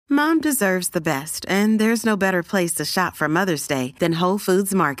Mom deserves the best, and there's no better place to shop for Mother's Day than Whole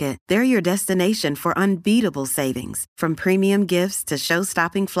Foods Market. They're your destination for unbeatable savings, from premium gifts to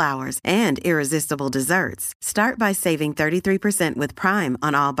show-stopping flowers and irresistible desserts. Start by saving 33% with Prime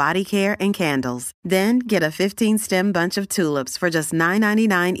on all body care and candles. Then get a 15-stem bunch of tulips for just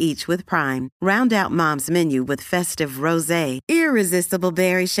 $9.99 each with Prime. Round out Mom's menu with festive rosé, irresistible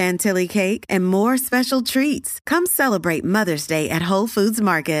berry chantilly cake, and more special treats. Come celebrate Mother's Day at Whole Foods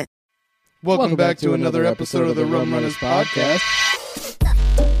Market. Welcome back to another episode of the Rum Runners Podcast.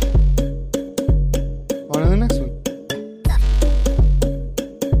 On to the next one.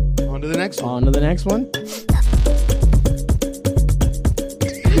 On to the next one. On to the next one.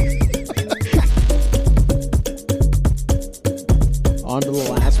 On to the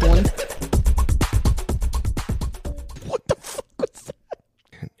last one. What the fuck was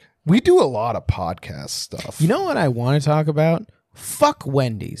that? We do a lot of podcast stuff. You know what I want to talk about? Fuck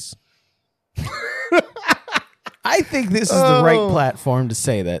Wendy's. I think this is the right platform to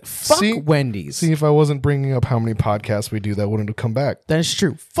say that. Fuck Wendy's. See, if I wasn't bringing up how many podcasts we do, that wouldn't have come back. That's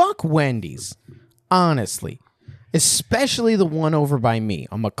true. Fuck Wendy's. Honestly. Especially the one over by me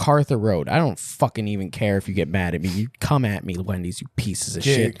on MacArthur Road. I don't fucking even care if you get mad at me. You come at me, Wendy's, you pieces of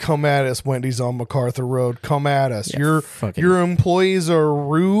shit. Come at us, Wendy's on MacArthur Road. Come at us. Yeah, your employees are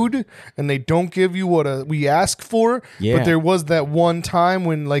rude and they don't give you what we ask for. Yeah. But there was that one time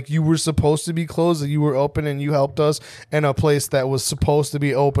when like you were supposed to be closed, that you were open and you helped us, and a place that was supposed to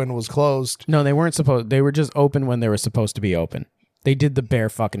be open was closed. No, they weren't supposed. They were just open when they were supposed to be open. They did the bare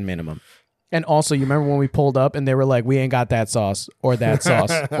fucking minimum. And also, you remember when we pulled up and they were like, we ain't got that sauce or that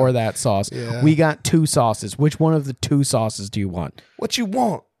sauce or that sauce. Yeah. We got 2 sauces. Which one of the 2 sauces do you want? What you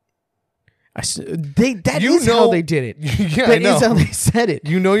want? That is how they did it. Yeah, that is how they said it.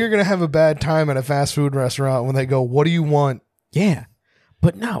 You know you're going to have a bad time at a fast food restaurant when they go, what do you want? Yeah.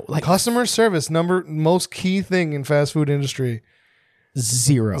 But no. Like customer service, most key thing in fast food industry.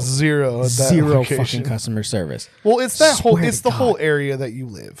 Zero location. Fucking customer service. Well, it's the whole area that you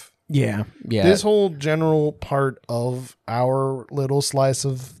live. Yeah. This whole general part of our little slice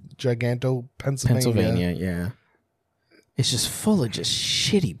of Giganto, Pennsylvania. Yeah. It's just full of just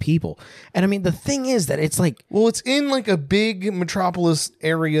shitty people. And I mean, the thing is that it's like... Well, it's in like a big metropolis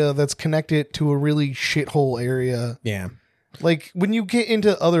area that's connected to a really shithole area. Yeah. Like, when you get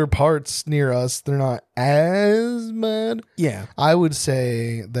into other parts near us, they're not as bad. Yeah. I would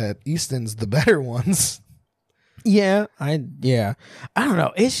say that Easton's the better ones. Yeah, I don't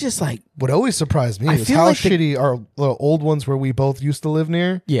know. It's just like what always surprised me is how like shitty our old ones where we both used to live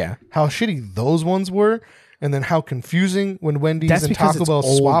near. Yeah, how shitty those ones were, and then how confusing when Wendy's and Taco Bell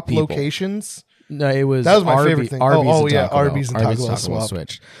swap locations. No, that was my favorite thing. Arby's and Taco Bell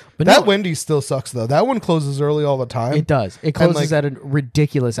switched. But that Wendy's still sucks though. That one closes early all the time. It does. It closes at a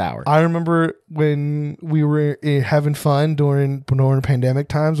ridiculous hour. I remember when we were having fun during pandemic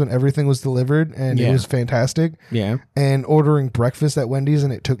times when everything was delivered and it was fantastic. Yeah. And ordering breakfast at Wendy's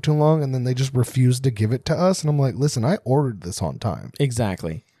and it took too long and then they just refused to give it to us. And I'm like, listen, I ordered this on time.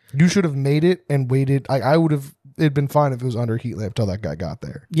 Exactly. You should have made it and waited. I would have. It'd been fine if it was under heat lamp till that guy got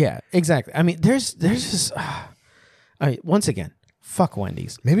there. Yeah, exactly. I mean, there's just. Once again, fuck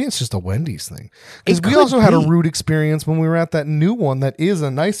Wendy's. Maybe it's just a Wendy's thing. Because we also had a rude experience when we were at that new one that is a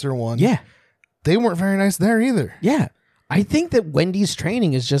nicer one. Yeah. They weren't very nice there either. Yeah. I think that Wendy's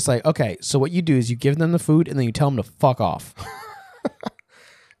training is just like, okay, so what you do is you give them the food and then you tell them to fuck off.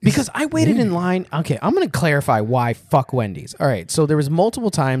 Because I waited in line. Okay, I'm going to clarify why fuck Wendy's. All right, so there was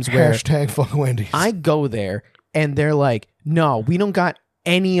multiple times where... #fuck Wendy's. I go there and they're like, no, we don't got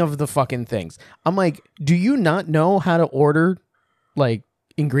any of the fucking things. I'm like, do you not know how to order like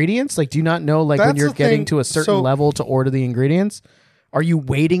ingredients? Like, do you not know like when you're getting to a certain level to order the ingredients? Are you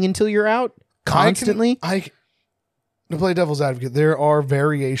waiting until you're out constantly? To play devil's advocate, there are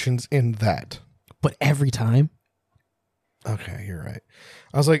variations in that. But every time? Okay, you're right.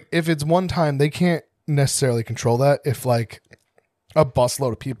 I was like, if it's one time, they can't necessarily control that. If like a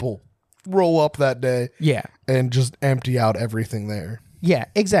busload of people roll up that day, and just empty out everything there. Yeah,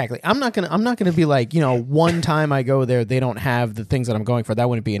 exactly. I'm not gonna be like, one time I go there, they don't have the things that I'm going for. That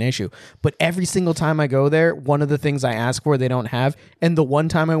wouldn't be an issue. But every single time I go there, one of the things I ask for, they don't have. And the one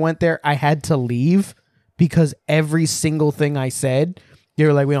time I went there, I had to leave because every single thing I said, they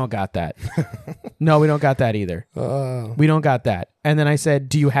were like, we don't got that. No, we don't got that either. We don't got that. And then I said,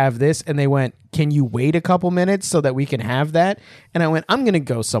 do you have this? And they went, can you wait a couple minutes so that we can have that? And I went, I'm going to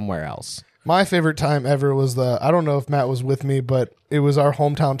go somewhere else. My favorite time ever was I don't know if Matt was with me, but it was our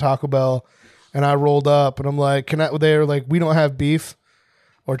hometown Taco Bell. And I rolled up and I'm like, they were like, we don't have beef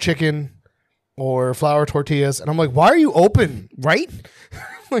or chicken or flour tortillas. And I'm like, why are you open? Right?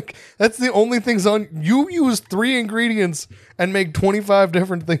 Like, that's the only things on. You use 3 ingredients and make 25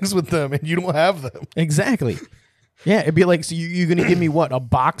 different things with them, and you don't have them. Exactly. Yeah, it'd be like, so you're going to give me what? A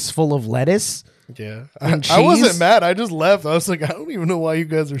box full of lettuce? Yeah. I wasn't mad. I just left. I was like, I don't even know why you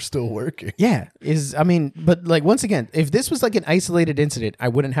guys are still working. Yeah. But like, once again, if this was like an isolated incident, I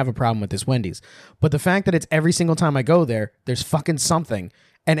wouldn't have a problem with this Wendy's. But the fact that it's every single time I go there, there's fucking something.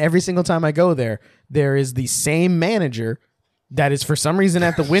 And every single time I go there, there is the same manager that is for some reason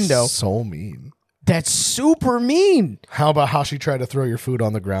at the window. So mean. That's super mean. How about how she tried to throw your food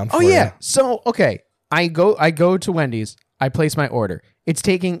on the ground for you? So, okay. I go to Wendy's. I place my order. It's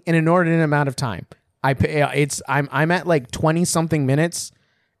taking an inordinate amount of time. I'm at like 20 something minutes,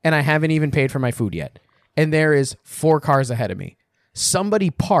 and I haven't even paid for my food yet. And there is 4 cars ahead of me. Somebody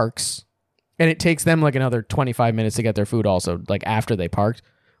parks, and it takes them like another 25 minutes to get their food also, like after they parked.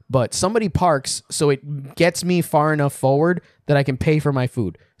 But somebody parks, so it gets me far enough forward that I can pay for my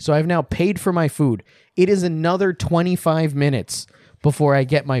food. So I've now paid for my food. It is another 25 minutes before I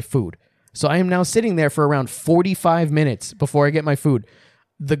get my food. So I am now sitting there for around 45 minutes before I get my food.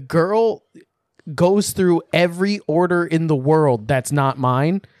 The girl goes through every order in the world that's not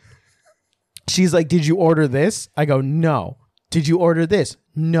mine. She's like, did you order this? I go, no. Did you order this?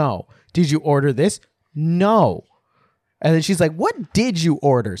 No. Did you order this? No. And then she's like, what did you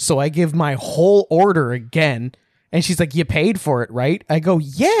order? So I give my whole order again. And she's like, you paid for it, right? I go,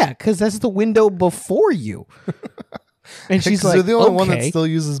 yeah, because that's the window before you. And she's like, you're the only one that still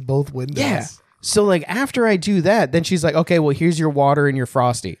uses both windows. Yeah. So like after I do that, then she's like, okay, well, here's your water and your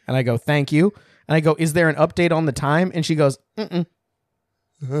Frosty. And I go, thank you. And I go, is there an update on the time? And she goes, mm-mm.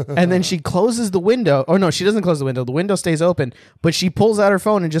 And then she closes the window. Oh, no, she doesn't close the window. The window stays open, but she pulls out her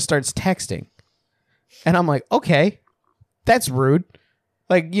phone and just starts texting. And I'm like, okay, that's rude.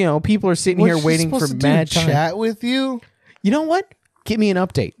 Like, you know, people are sitting here waiting for mad time. Chat with you? You know what? Give me an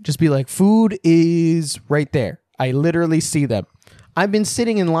update. Just be like, food is right there. I literally see them. I've been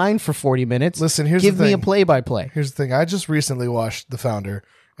sitting in line for 40 minutes. Listen, here's Give the thing. me a play-by-play. Here's the thing. I just recently watched The Founder,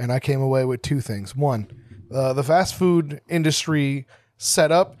 and I came away with 2 things. One, the fast food industry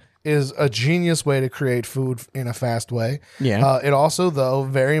setup is a genius way to create food in a fast way. Yeah. It also, though,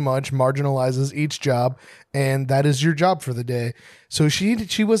 very much marginalizes each job, and that is your job for the day. So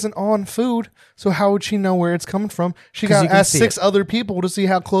she wasn't on food, so how would she know where it's coming from? She got to ask 6 other people to see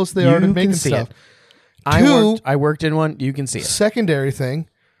how close they are to making stuff. I worked in one. You can see it. Secondary thing,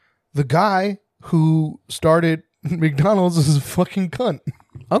 the guy who started McDonald's is a fucking cunt.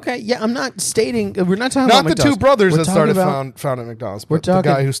 Okay, yeah, I'm not stating. We're not talking not about the 2 brothers that started founded McDonald's, but the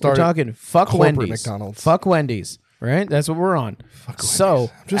guy who started. We're talking fuck Wendy's. McDonald's. Fuck Wendy's. Right? That's what we're on. Fuck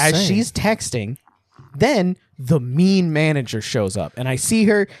so as saying. She's texting, then the mean manager shows up, and I see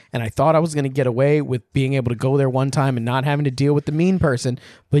her, and I thought I was going to get away with being able to go there one time and not having to deal with the mean person,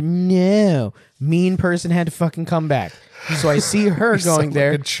 but no, mean person had to fucking come back. So I see her going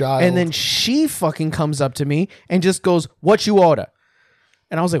there, and then she fucking comes up to me and just goes, "What you order?"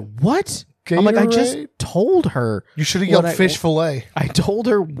 And I was like, "What?" I'm like, I just told her. You should have yelled fish fillet. I told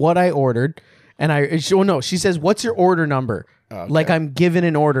her what I ordered, and she says, "What's your order number?" Okay. Like I'm given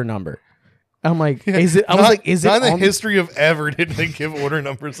an order number. I'm like, is it? I was like, is it not in the history of ever did they give order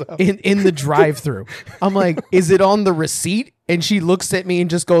numbers out in the drive-thru? I'm like, is it on the receipt? And she looks at me and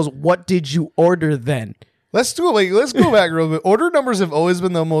just goes, "What did you order then?" Let's do it. Wait, let's go back real quick. Order numbers have always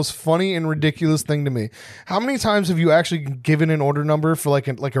been the most funny and ridiculous thing to me. How many times have you actually given an order number for like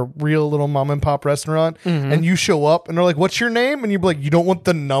a real little mom and pop restaurant, and you show up and they're like, "What's your name?" And you're like, "You don't want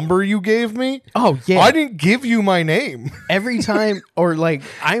the number you gave me?" Oh yeah, I didn't give you my name. Every time, or like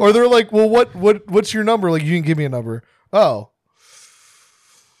or they're like, "Well, what's your number?" Like, you didn't give me a number. Oh.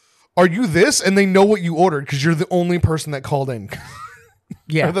 Are you this? And they know what you ordered because you're the only person that called in.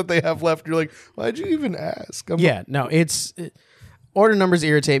 Yeah, that they have left. You're like, why'd you even ask? Order numbers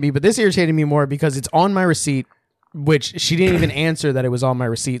irritate me, but this irritated me more because it's on my receipt, which she didn't even answer that it was on my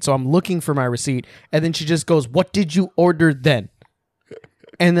receipt. So I'm looking for my receipt, and then she just goes, "What did you order then?"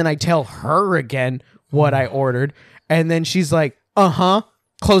 And then I tell her again what I ordered, and then she's like,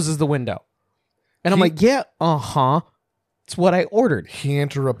 closes the window, and I'm like, yeah, it's what I ordered. He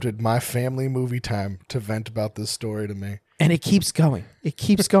interrupted my family movie time to vent about this story to me. And it keeps going. It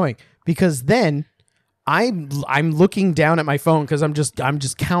keeps going because then I'm looking down at my phone because I'm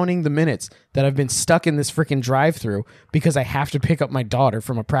just counting the minutes that I've been stuck in this freaking drive-thru because I have to pick up my daughter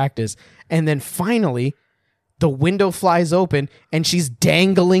from a practice. And then finally, the window flies open and she's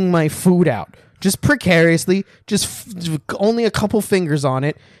dangling my food out just precariously, only a couple fingers on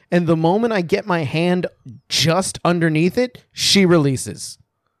it. And the moment I get my hand just underneath it, she releases.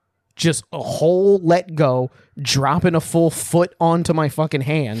 just a whole let go, dropping a full foot onto my fucking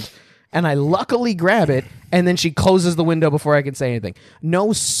hand. And I luckily grab it, and then she closes the window before I can say anything.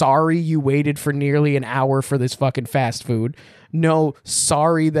 No, sorry you waited for nearly an hour for this fucking fast food. No,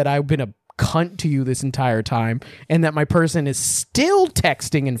 sorry that I've been a cunt to you this entire time, and that my person is still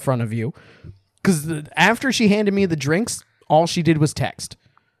texting in front of you. Because after she handed me the drinks, all she did was text.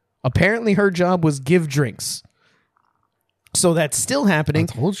 Apparently her job was give drinks. So that's still happening.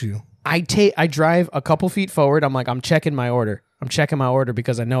 I told you. I drive a couple feet forward. I'm like, I'm checking my order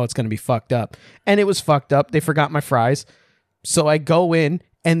because I know it's going to be fucked up. And it was fucked up. They forgot my fries. So I go in,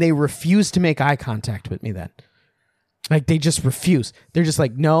 and they refuse to make eye contact with me then. Like, they just refuse. They're just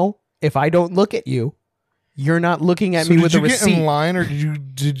like, no, if I don't look at you, you're not looking at me with a receipt. Did you get in line, or did you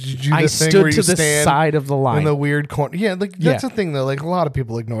do the I thing stood where to you the stand side of the line. in the weird corner? Yeah, like that's the thing though. Like a lot of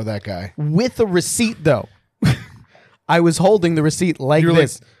people ignore that guy. With a receipt though. I was holding the receipt like You're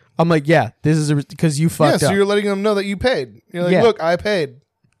this. I'm like, yeah, this is because you fucked up. Yeah, so you're letting them know that you paid. You're like, look, I paid.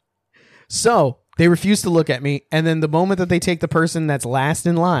 So they refuse to look at me, and then the moment that they take the person that's last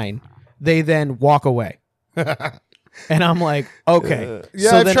in line, they then walk away. And I'm like, okay.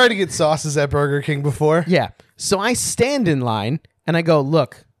 Yeah, I've tried to get sauces at Burger King before. Yeah. So I stand in line, and I go,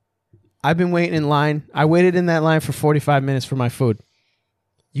 look, I've been waiting in line. I waited in that line for 45 minutes for my food.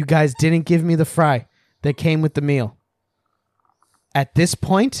 You guys didn't give me the fry that came with the meal. At this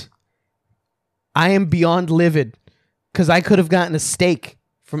point, I am beyond livid because I could have gotten a steak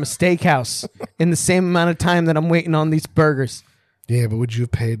from a steakhouse in the same amount of time that I'm waiting on these burgers. Yeah, but would you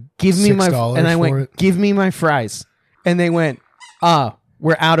have paid give me my $6 and I for went, it? Give me my fries. And they went,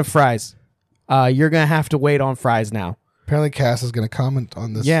 we're out of fries. You're going to have to wait on fries now. Apparently Cass is going to comment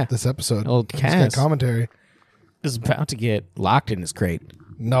on this this episode. Old Cass. Commentary. Is about to get locked in his crate.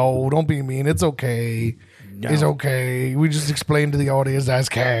 No, don't be mean. It's okay. No. It's okay. We just explained to the audience that's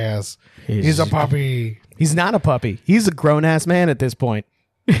Cass. He's a puppy. He's not a puppy. He's a grown-ass man at this point.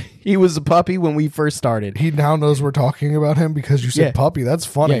 He was a puppy when we first started. He now knows we're talking about him because you said puppy. That's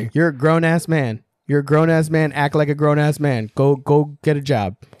funny. Yeah, you're a grown-ass man. You're a grown-ass man. Act like a grown-ass man. Go get a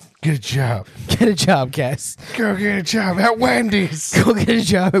job. Get a job. Get a job, Cass. Go get a job at Wendy's. Go get a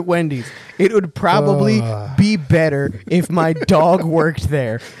job at Wendy's. It would probably be better if my dog worked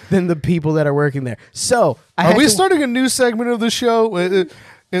there than the people that are working there. So, are we starting a new segment of the show? In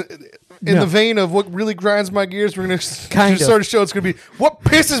the vein of what really grinds my gears, we're going to start a show. It's going to be what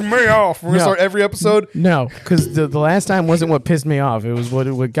pisses me off. We're going to start every episode. No, because the last time wasn't what pissed me off. It was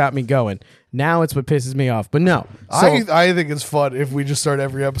what got me going. Now it's what pisses me off. But no. So, I think it's fun if we just start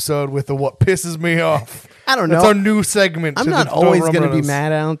every episode with the what pisses me off. I don't know. That's our new segment. I'm not always going to be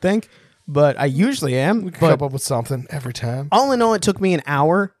mad, I don't think. But I usually am. We can come up with something every time. All in all, it took me an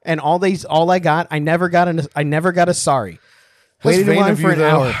hour, and all I got, I never got a sorry. Waited in line for an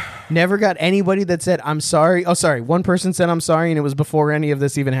hour. Never got anybody that said, I'm sorry. Oh, sorry. One person said, I'm sorry, and it was before any of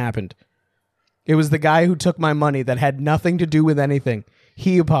this even happened. It was the guy who took my money that had nothing to do with anything.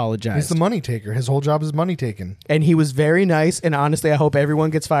 He apologized. He's the money taker. His whole job is money taking. And he was very nice, and honestly, I hope everyone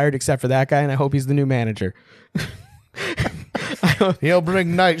gets fired except for that guy, and I hope he's the new manager. He'll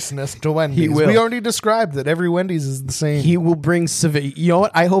bring niceness to Wendy's. He will. We already described that every Wendy's is the same. He will bring You know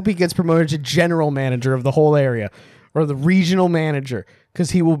what? I hope he gets promoted to general manager of the whole area, or the regional manager,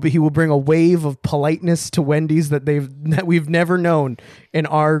 because he will bring a wave of politeness to Wendy's that we've never known in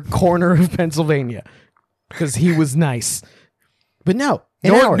our corner of Pennsylvania, because he was nice. But no,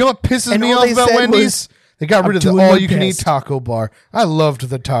 you know what pisses me off about Wendy's? They got rid of the all-you-can-eat taco bar. I loved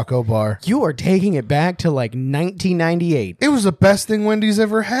the taco bar. You are taking it back to like 1998. It was the best thing Wendy's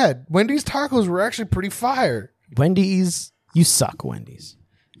ever had. Wendy's tacos were actually pretty fire. Wendy's, you suck, Wendy's.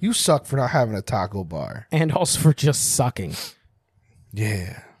 You suck for not having a taco bar. And also for just sucking.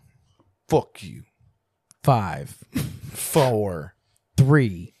 Yeah. Fuck you. 5, 4,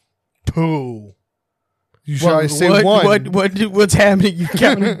 3, 2. You should I say 1? What's happening? You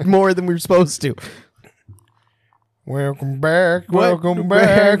counted more than we were supposed to. Welcome back. Welcome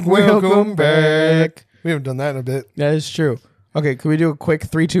back. Welcome back. We haven't done that in a bit. That is true. Okay, can we do a quick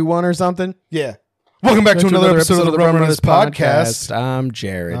 3, 2, 1 or something? Yeah. Welcome back to another episode of the Rum Runners Podcast. I'm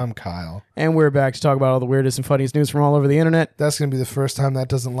Jared. I'm Kyle. And we're back to talk about all the weirdest and funniest news from all over the internet. That's going to be the first time that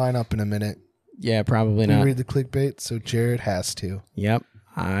doesn't line up in a minute. Yeah, probably not. We read the clickbait, so Jared has to. Yep,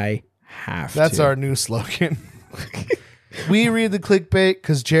 I have That's to. our new slogan. We read the clickbait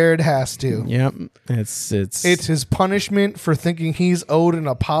because Jared has to. Yep, it's his punishment for thinking he's owed an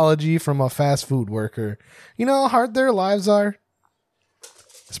apology from a fast food worker. You know how hard their lives are?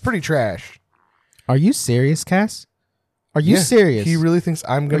 It's pretty trash. Are you serious, Cass? Are you serious? He really thinks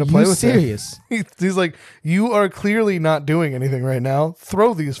I'm going to play with serious? it. He's like, you are clearly not doing anything right now.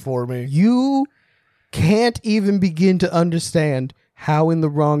 Throw these for me. You can't even begin to understand how in the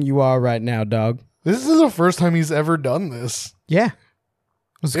wrong you are right now, dog. This is the first time he's ever done this. Yeah.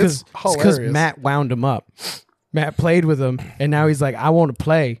 It's because Matt wound him up. Matt played with him, and now he's like, I want to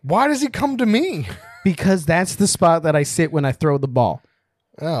play. Why does he come to me? Because that's the spot that I sit when I throw the ball.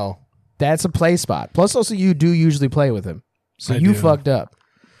 Oh. That's a play spot. Plus, also, you do usually play with him. So you fucked up.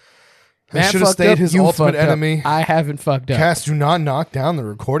 I should have stayed his ultimate enemy. I haven't fucked up. Cass, do not knock down the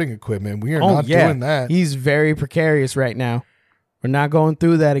recording equipment. We are not doing that. He's very precarious right now. We're not going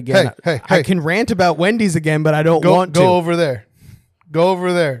through that again. Hey. I can rant about Wendy's again, but I don't want to. Go over there. Go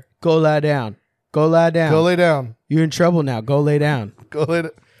over there. Go lie down. Go lie down. Go lay down. You're in trouble now. Go lay down. Go lay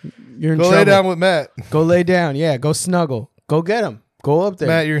down. You're in trouble. Go lay down with Matt. Go lay down. Yeah, go snuggle. Go get him. Go up there.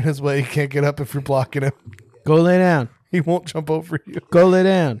 Matt, you're in his way. He can't get up if you're blocking him. Go lay down. He won't jump over you. Go lay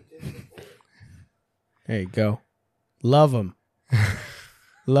down. There you go. Love him.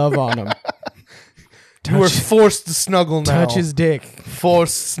 Love on him. You are forced to snuggle now. Touch his dick.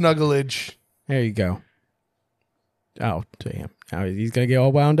 Forced snugglage. There you go. Oh, damn. Now he's going to get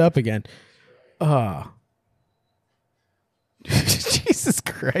all wound up again. Jesus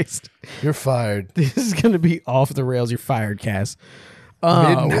Christ. You're fired. This is going to be off the rails. You're fired, Cass.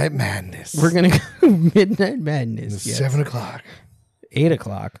 Midnight Madness. We're going to go Midnight Madness. It's 7 o'clock. 8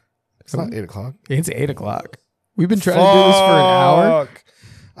 o'clock. It's not 8 o'clock. It's 8 o'clock. We've been trying to do this for an hour.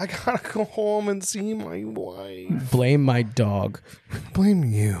 I gotta go home and see my wife. Blame my dog. Blame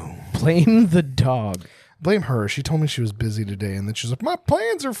you. Blame the dog. Blame her. She told me she was busy today, and then she's like, my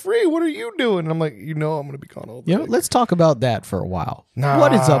plans are free. What are you doing? And I'm like, I'm going to be gone all day. Let's talk about that for a while. Nah,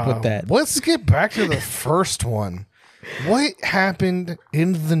 what is up with that? Let's get back to the first one. What happened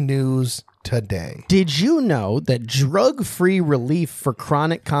in the news today? Did you know that drug-free relief for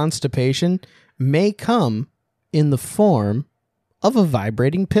chronic constipation may come in the form of a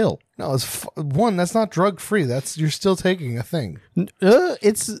vibrating pill? No, that's not drug-free. You're still taking a thing.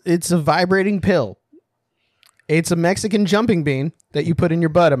 It's a vibrating pill. It's a Mexican jumping bean that you put in your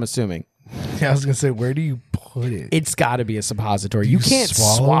butt, I'm assuming. Yeah, I was going to say, where do you put it? It's got to be a suppository. You can't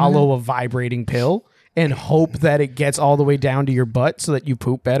swallow a vibrating pill and hope that it gets all the way down to your butt so that you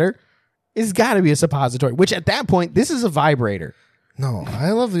poop better. It's got to be a suppository, which at that point, this is a vibrator. No, I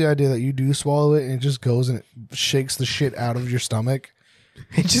love the idea that you do swallow it and it just goes and it shakes the shit out of your stomach.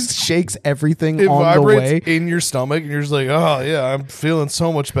 It just shakes everything it on the way. In your stomach and you're just like, oh yeah, I'm feeling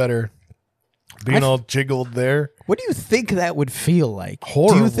so much better. Being all jiggled there. What do you think that would feel like?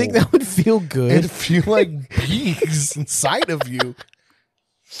 Horrible. Do you think that would feel good? It'd feel like bees inside of you.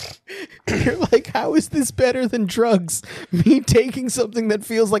 You're like, how is this better than drugs? Me taking something that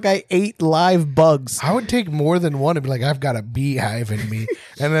feels like I ate live bugs. I would take more than one and be like, I've got a beehive in me.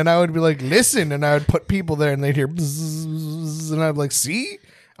 And then I would be like, listen. And I would put people there and they'd hear bzzz, and I'd be like, see,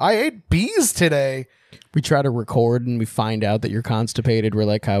 I ate bees today. We try to record and we find out that you're constipated. We're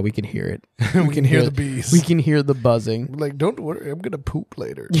like, we can hear it. We can hear the bees. We can hear the buzzing. We're like, don't worry, I'm going to poop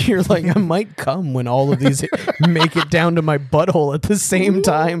later. You're like, I might come when all of these make it down to my butthole at the same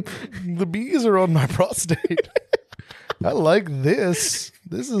time. The bees are on my prostate. I like this.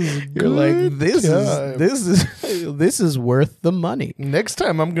 This is You're like, this is worth the money. Next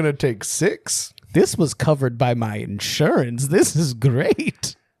time I'm going to take 6. This was covered by my insurance. This is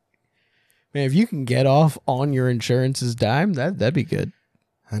great. Man, if you can get off on your insurance's dime, that'd be good.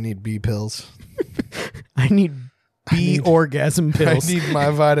 I need bee pills. I need orgasm pills. I need my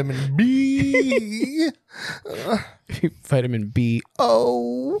vitamin B. Vitamin B.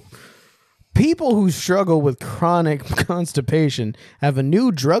 Oh. People who struggle with chronic constipation have a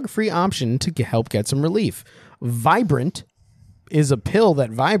new drug-free option to help get some relief. Vibrant is a pill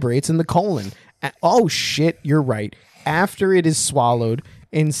that vibrates in the colon. Oh, shit, you're right. After it is swallowed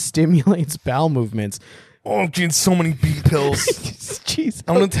and stimulates bowel movements. Oh, I'm getting so many bee pills. Jeez.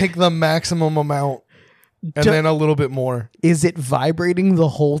 I'm going to take the maximum amount and then a little bit more. Is it vibrating the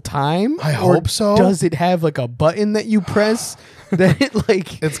whole time? I hope so. Does it have like a button that you press that it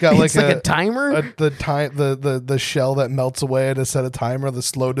like it's got like a timer? The shell that melts away to set a timer, the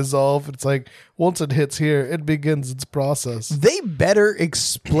slow dissolve. It's like once it hits here, it begins its process. They better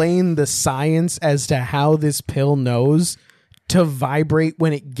explain the science as to how this pill knows to vibrate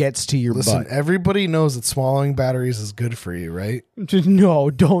when it gets to your butt. Everybody knows that swallowing batteries is good for you, right? No,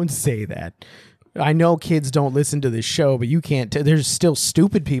 don't say that. I know kids don't listen to this show, but you can't. There's still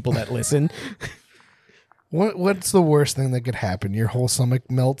stupid people that listen. What's the worst thing that could happen? Your whole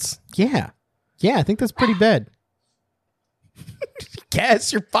stomach melts? Yeah, I think that's pretty bad.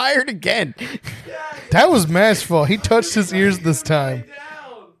 Cass, you're fired again. That was Matt's fault. He touched his ears this time.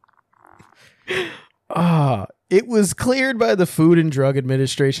 It was cleared by the Food and Drug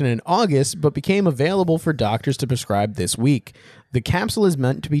Administration in August, but became available for doctors to prescribe this week. The capsule is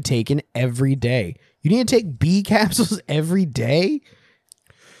meant to be taken every day. You need to take B capsules every day?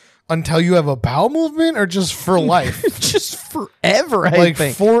 Until you have a bowel movement or just for life? Just forever, I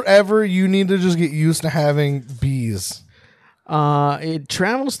think. Forever, you need to just get used to having bees. It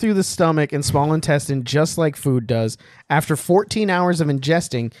travels through the stomach and small intestine just like food does. After 14 hours of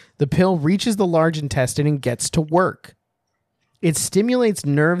ingesting, the pill reaches the large intestine and gets to work. It stimulates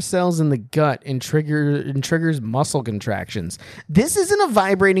nerve cells in the gut and triggers muscle contractions. This isn't a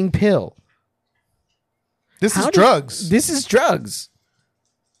vibrating pill. This is drugs. This is drugs.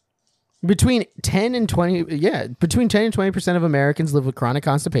 Between 10 and 20% of Americans live with chronic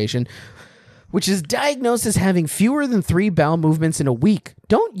constipation, which is diagnosed as having fewer than 3 bowel movements in a week.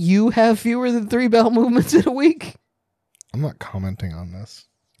 Don't you have fewer than 3 bowel movements in a week? I'm not commenting on this.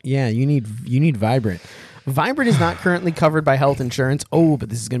 Yeah, you need Vibrant. Vibrant is not currently covered by health insurance. Oh, but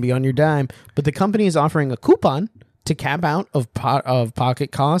this is going to be on your dime. But the company is offering a coupon to cap out of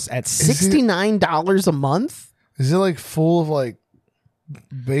pocket costs at $69 a month. Is it like full of like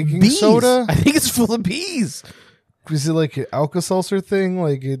baking bees. soda? I think it's full of bees. Is it like an Alka-Seltzer thing?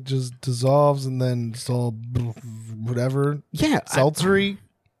 Like it just dissolves and then it's all whatever? Yeah. Seltzery?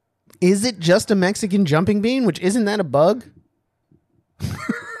 Is it just a Mexican jumping bean? Which isn't that a bug?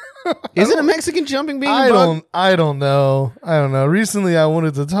 Isn't a Mexican jumping bean a bug? I don't know. Recently I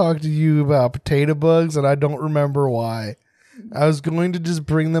wanted to talk to you about potato bugs and I don't remember why. I was going to just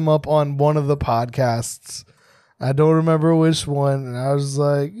bring them up on one of the podcasts. I don't remember which one, and I was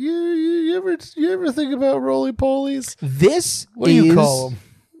like, "You ever think about roly-polies?" What do you call them?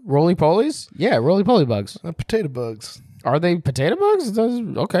 Roly-polies? Yeah, roly-poly bugs. Potato bugs. Are they potato bugs?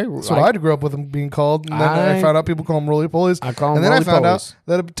 Okay, that's what I grew up with them being called, and then I found out people call them roly-polies. I call them and then roly-polies. I found out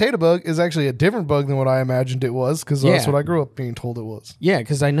that a potato bug is actually a different bug than what I imagined it was, because that's what I grew up being told it was. Yeah,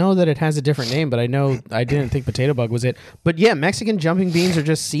 because I know that it has a different name, but I didn't think potato bug was it. But yeah, Mexican jumping beans are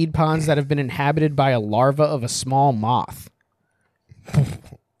just seed pods that have been inhabited by a larva of a small moth. Do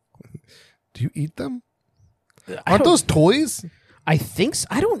you eat them? Aren't those toys? I think so.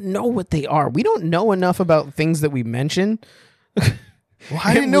 I don't know what they are. We don't know enough about things that we mention. Well,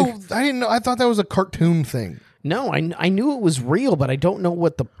 I didn't know. I thought that was a cartoon thing. No, I knew it was real, but I don't know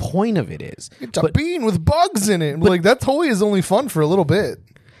what the point of it is. It's a bean with bugs in it. Like that toy is only fun for a little bit.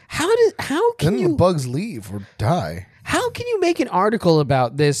 How can the bugs leave or die? How can you make an article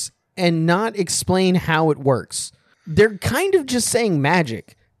about this and not explain how it works? They're kind of just saying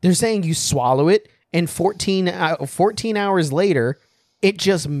magic. They're saying you swallow it, and 14 hours later, it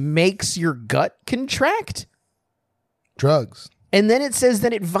just makes your gut contract. Drugs. And then it says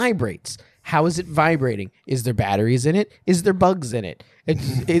that it vibrates. How is it vibrating? Is there batteries in it? Is there bugs in it?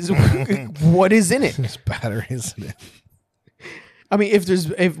 What is in it? There's batteries in it. I mean,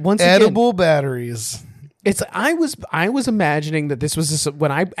 if once edible again, batteries. It's I was imagining that this was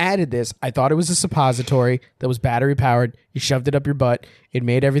when I added this, I thought it was a suppository that was battery powered. You shoved it up your butt, it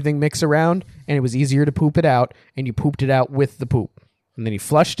made everything mix around, and it was easier to poop it out, and you pooped it out with the poop. And then he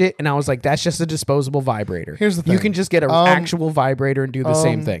flushed it, and I was like, that's just a disposable vibrator. Here's the thing. You can just get an actual vibrator and do the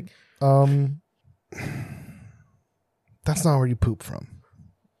same thing. That's not where you poop from.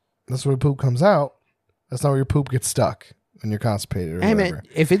 That's where poop comes out. That's not where your poop gets stuck when you're constipated or whatever. Man,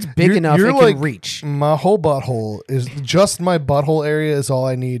 if it's big enough, it can reach. My whole butthole is just my butthole area is all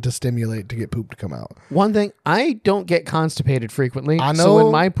I need to stimulate to get poop to come out. One thing, I don't get constipated frequently. I know. So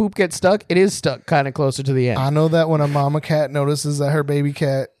when my poop gets stuck, it is stuck kind of closer to the end. I know that when a mama cat notices that her baby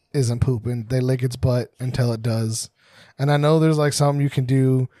cat isn't pooping, they lick its butt until it does. And I know there's like something you can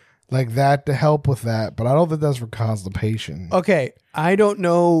do like that to help with that, but I don't think that's for constipation. Okay, I don't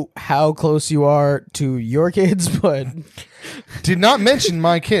know how close you are to your kids, but... Did not mention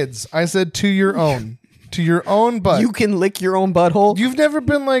my kids. I said to your own. To your own butt. You can lick your own butthole? You've never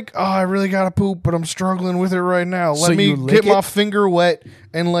been like, oh, I really gotta poop, but I'm struggling with it right now. Let me get my finger wet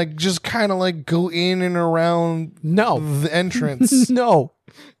and like just kind of like go in and around the entrance. No.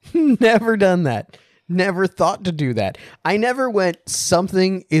 Never done that. Never thought to do that. I never went,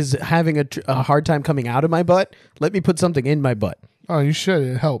 something is having a hard time coming out of my butt. Let me put something in my butt. Oh, you should.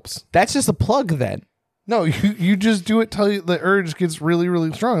 It helps. That's just a plug then. No, you just do it till the urge gets really,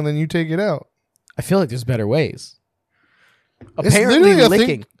 really strong, and then you take it out. I feel like there's better ways. Apparently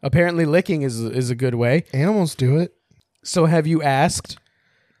licking. Apparently licking is a good way. Animals do it. So have you asked?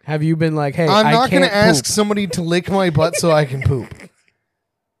 Have you been like, hey, I'm not going to ask somebody to lick my butt so I can poop.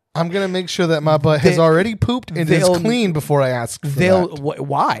 I'm going to make sure that my butt has already pooped and is clean before I ask for that.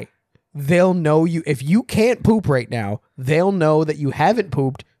 Why? they'll know you. If you can't poop right now, they'll know that you haven't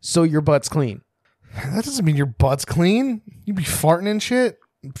pooped, so your butt's clean. That doesn't mean your butt's clean. You be farting and shit.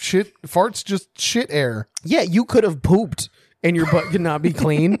 Farts just shit air. Yeah, you could have pooped and your butt could not be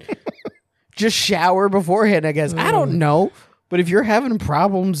clean. Just shower beforehand, I guess. I don't know. But if you're having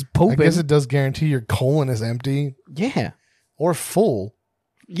problems pooping, I guess it does guarantee your colon is empty. Yeah. Or full.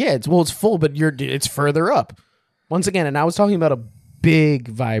 Yeah, it's full, but it's further up. Once again, and I was talking about a big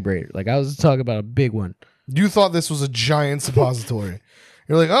vibrator. Like, I was talking about a big one. You thought this was a giant suppository.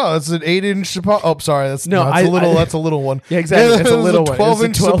 You're like, oh, it's an 8-inch suppository. Oh, sorry, that's a little one. Yeah, exactly. It's a little one.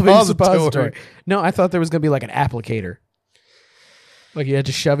 12-inch suppository. No, I thought there was gonna be like an applicator. Like you had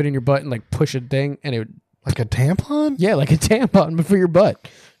to shove it in your butt and like push a thing, and it would like a tampon. Yeah, like a tampon, but for your butt.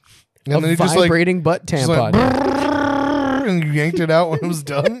 And a vibrating butt tampon. And you yanked it out when it was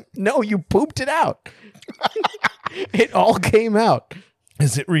done. No, you pooped it out. It all came out.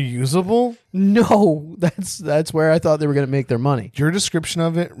 Is it reusable? No, that's where I thought they were going to make their money. Your description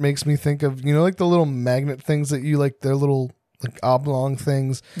of it makes me think of, like the little magnet things that you like, they're little like oblong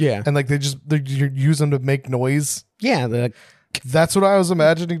things. Yeah. And like you use them to make noise. Yeah. That's what I was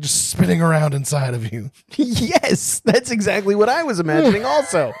imagining, just spinning around inside of you. Yes, that's exactly what I was imagining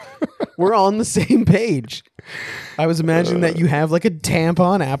also. We're on the same page. I was imagining that you have like a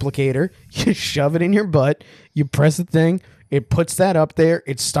tampon applicator. You shove it in your butt. You press the thing. It puts that up there.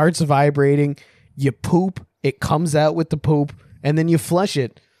 It starts vibrating. You poop. It comes out with the poop. And then you flush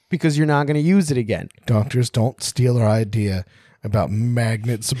it because you're not going to use it again. Doctors, don't steal our idea about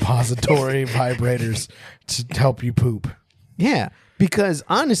magnet suppository vibrators to help you poop. Yeah, because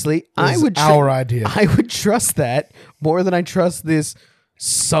honestly, I would trust that more than I trust this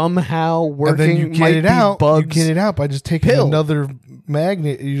somehow working. And then you get it out. Bugs you get it out by just taking another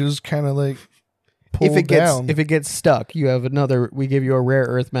magnet. You just kind of like pull down. If it gets stuck, you have another. We give you a rare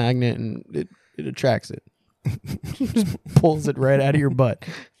earth magnet, and it attracts it. Just pulls it right out of your butt.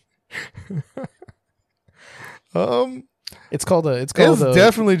 It's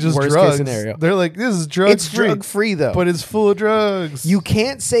definitely just worst drugs. Case scenario. They're like, this is drug It's free. drug free though, but it's full of drugs. You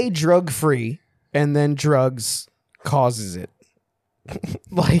can't say drug free and then drugs causes it.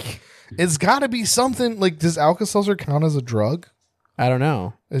 Like, it's got to be something. Like, does Alka-Seltzer count as a drug? I don't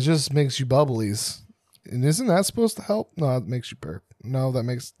know. It just makes you bubblies, and isn't that supposed to help? No, it makes you burp. No,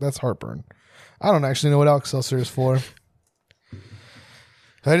 that's heartburn. I don't actually know what Alka-Seltzer is for.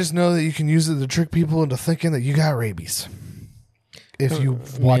 I just know that you can use it to trick people into thinking that you got rabies. If you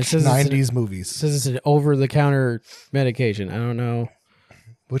watch 90s movies. It says it's an over-the-counter medication. I don't know.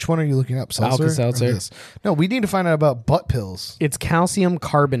 Which one are you looking up? Alka-Seltzer. No, we need to find out about butt pills. It's calcium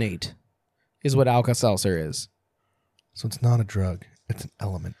carbonate is what Alka-Seltzer is. So it's not a drug. It's an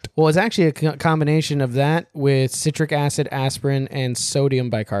element. Well, it's actually a combination of that with citric acid, aspirin, and sodium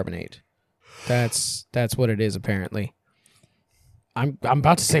bicarbonate. That's what it is, apparently. I'm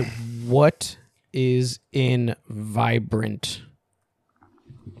about to say, what is in Vibrant?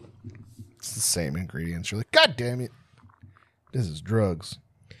 It's the same ingredients. You're like, God damn it. This is drugs.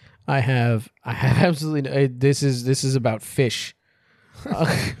 I have absolutely. This is about fish.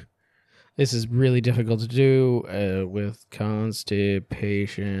 This is really difficult to do with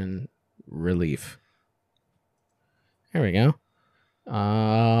constipation relief. There we go.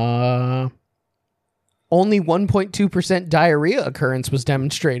 Only 1.2% diarrhea occurrence was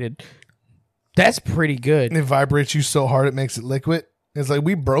demonstrated. That's pretty good. It vibrates you so hard it makes it liquid. It's like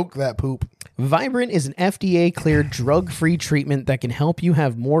we broke that poop. Vibrant is an FDA-cleared drug-free treatment that can help you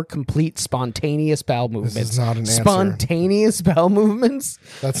have more complete spontaneous bowel movements. This is not an answer. Spontaneous bowel movements?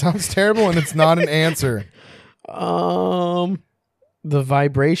 That sounds terrible, and it's not an answer. The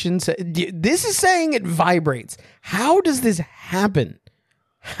vibrations. This is saying it vibrates. How does this happen?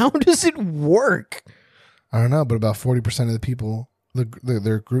 How does it work? I don't know, but about 40% of the people,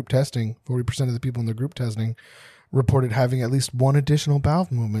 their group testing, 40% of the people in their group testing reported having at least one additional bowel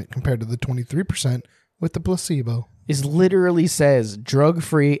movement compared to the 23% with the placebo. It literally says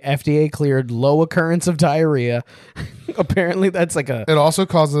drug-free, FDA-cleared, low occurrence of diarrhea. Apparently, that's like a... It also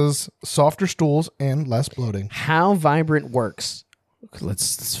causes softer stools and less bloating. How Vibrant works.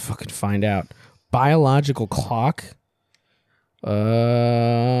 Let's fucking find out. Biological clock.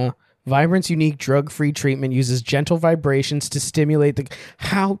 Vibrant's unique drug-free treatment uses gentle vibrations to stimulate the...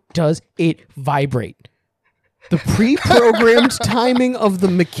 How does it vibrate? The pre-programmed timing of the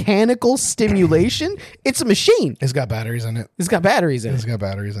mechanical stimulation? It's a machine. It's got batteries in it. It's got batteries in it. It's got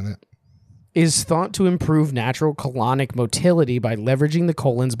batteries in it. Is thought to improve natural colonic motility by leveraging the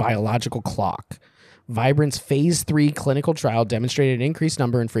colon's biological clock. Vibrant's phase 3 clinical trial demonstrated an increased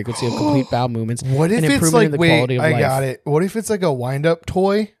number and frequency of complete bowel movements. What if and it's improvement like, in the quality of life. I got it. What if it's like a wind-up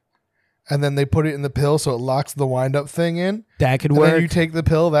toy? and then they put it in the pill so it locks the wind-up thing in. That could and work. then you take the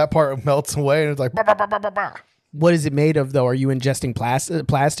pill, that part melts away, and it's like... Bah, bah, bah, bah, bah, bah. What is it made of, though? Are you ingesting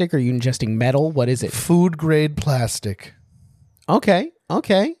plastic? Are you ingesting metal? What is it? Food-grade plastic. Okay. All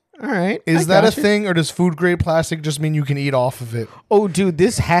right. Is that a thing, or does food-grade plastic just mean you can eat off of it? Oh, dude,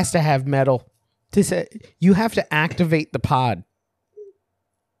 this has to have metal. You have to activate the pod.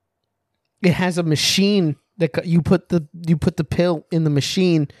 It has a machine that you put the pill in the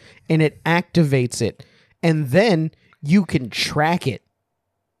machine, and it activates it, and then you can track it.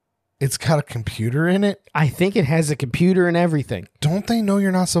 It's got a computer in it? I think it has a computer and everything. Don't they know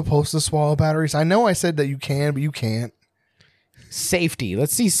you're not supposed to swallow batteries? I know I said that you can, but you can't. Safety.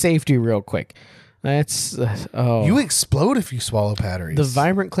 Let's see safety real quick. That's You explode if you swallow batteries. The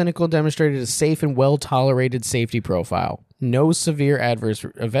Vibrant clinical demonstrated a safe and well-tolerated safety profile. No severe adverse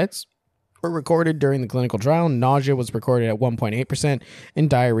events were recorded during the clinical trial. Nausea was recorded at 1.8% and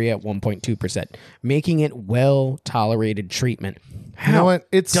diarrhea at 1.2%, making it well-tolerated treatment. How you know what?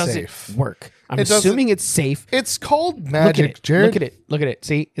 It's does safe. It work? I'm assuming it's safe. It's called magic, Jared. Look at it.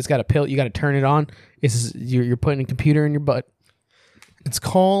 See, it's got a pill. You got to turn it on. You're putting a computer in your butt. It's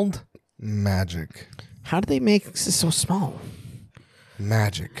called magic. How do they make this so small?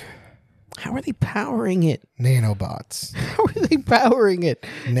 Magic. How are they powering it? Nanobots. How are they powering it?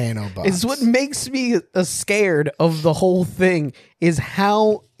 Nanobots. It's what makes me scared of the whole thing is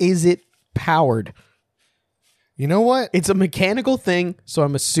how is it powered? You know what? It's a mechanical thing, so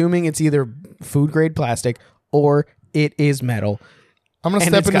I'm assuming it's either food grade plastic or it is metal. I'm going to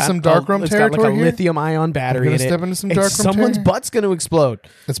step into some dark room territory It's got like a here. lithium ion battery in it. Step into some dark room someone's territory. butt's going to explode.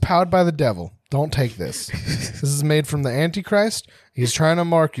 It's powered by the devil. Don't take this. This is made from the Antichrist. He's trying to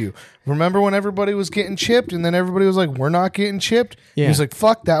mark you. Remember when everybody was getting chipped and then everybody was like, we're not getting chipped? Yeah. He was like,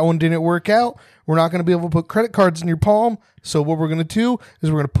 fuck, that one didn't work out. We're not going to be able to put credit cards in your palm. So what we're going to do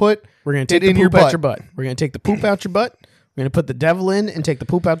is we're going to put take it in the your poop out butt. your butt. We're going to take the poop out your butt. We're going to put the devil in and take the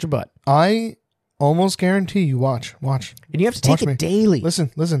poop out your butt. I almost guarantee you, watch. And you have to take it daily.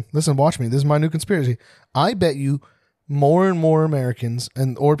 Listen, watch me. This is my new conspiracy. I bet you more and more Americans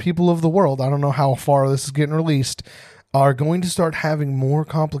or people of the world, I don't know how far this is getting released, are going to start having more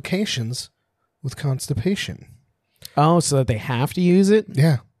complications with constipation. Oh, so that they have to use it?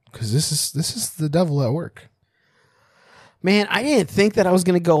 Yeah, because this is the devil at work. Man, I didn't think that I was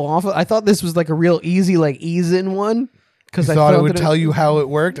going to go off. I thought this was like a real easy, like ease in one. Because I thought it would tell you how it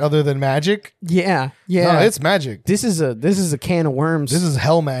worked other than magic. Yeah. No, it's magic. This is a can of worms. This is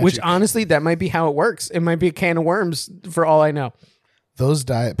hell magic. Which honestly, that might be how it works. It might be a can of worms for all I know. Those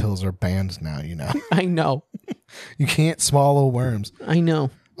diet pills are banned now, you know. I know. You can't swallow worms. I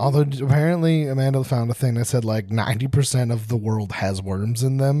know. Although apparently Amanda found a thing that said like 90% of the world has worms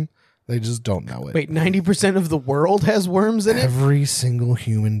in them. They just don't know it. Wait, 90% of the world has worms in it? Every single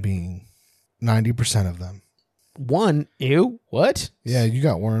human being. 90% of them. One? Ew? What? Yeah, you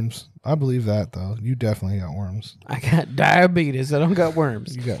got worms. I believe that, though. You definitely got worms. I got diabetes. I don't got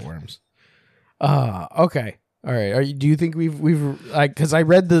worms. You got worms. Okay. All right. Do you think we've because I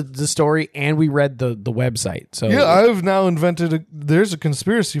read the story and we read the website. So yeah, I've now invented there's a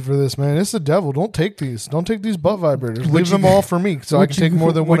conspiracy for this, man. It's the devil. Don't take these. Don't take these butt vibrators. Leave them all for me so I can take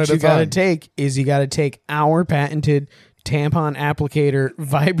more than one at a time. What you got to take our patented tampon applicator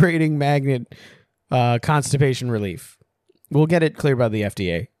vibrating magnet constipation relief. We'll get it cleared by the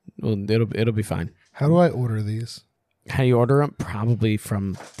FDA. It'll be fine. How do I order these? How do you order them? Probably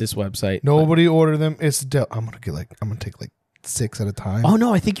from this website. Nobody order them. It's I'm gonna take like 6 at a time. Oh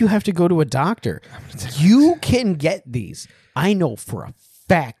no, I think you have to go to a doctor. You can get these. I know for a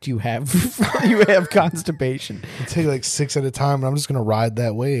fact you have constipation. I take like 6 at a time, and I'm just gonna ride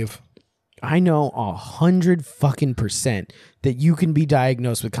that wave. I know 100% that you can be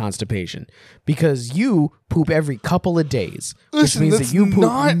diagnosed with constipation because you poop every couple of days. Listen, which means that you poop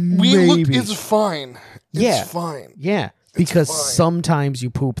it's fine. It's fine. Yeah, because sometimes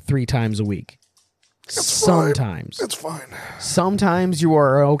you poop 3 times a week. Sometimes. It's fine. Sometimes you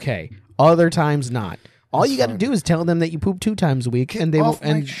are okay. Other times not. All you got to do is tell them that you poop 2 times a week, and they will.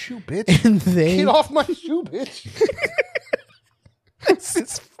 My shoe, bitch. And they get off my shoe, bitch. This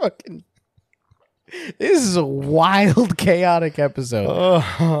is fucking. This is a wild, chaotic episode.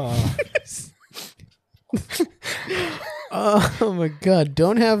 Oh my god!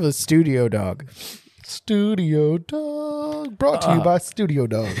 Don't have a studio dog. Studio dog brought to you by Studio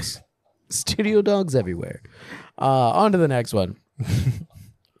Dogs. Studio dogs everywhere. On to the next one.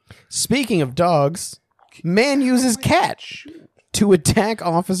 Speaking of dogs, man uses cat to attack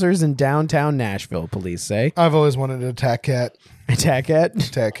officers in downtown Nashville. Police say. I've always wanted to attack cat. Attack cat.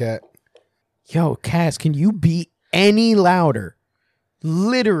 Attack cat. Yo, Cass, can you be any louder?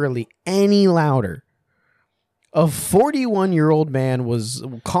 literally any louder. A 41-year-old man was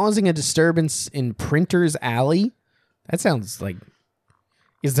causing a disturbance in Printers Alley. That sounds like...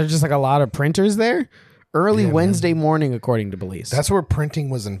 Is there just like a lot of printers there? Early Wednesday morning, according to police. That's where printing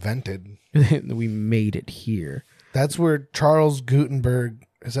was invented. We made it here. That's where Charles Gutenberg...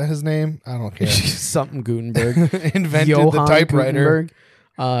 Is that his name? I don't care. Something Gutenberg. Invented Johann the typewriter.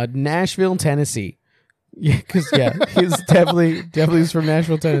 Gutenberg. Nashville, Tennessee. Yeah, because he's definitely was from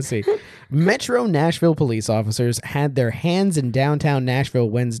Nashville, Tennessee. Metro Nashville police officers had their hands in downtown Nashville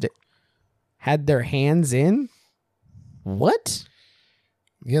Wednesday. Had their hands in? What?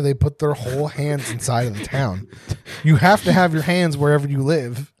 Yeah, they put their whole hands inside of the town. You have to have your hands wherever you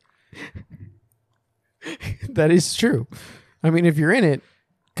live. That is true. I mean, if you're in it,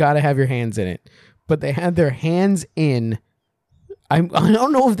 gotta have your hands in it. But they had their hands in. I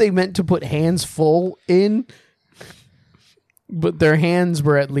don't know if they meant to put hands full in, but their hands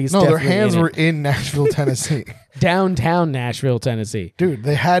were at least. No, their hands were in Nashville, Tennessee. Downtown Nashville, Tennessee. Dude,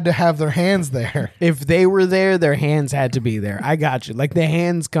 they had to have their hands there. If they were there, their hands had to be there. I got you. Like the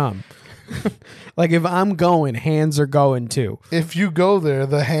hands come. Like if I'm going, hands are going too. If you go there,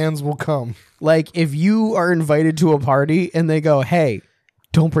 the hands will come. Like if you are invited to a party and they go, hey,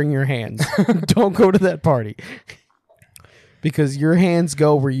 don't bring your hands. Don't go to that party. Because your hands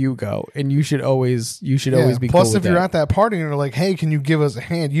go where you go, and you should always be Plus, cool with if you're that. at that party and they're like, "Hey, can you give us a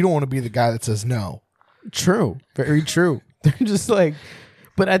hand?" You don't want to be the guy that says no. True, very true. They're just like,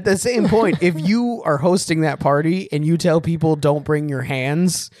 but at the same point, if you are hosting that party and you tell people don't bring your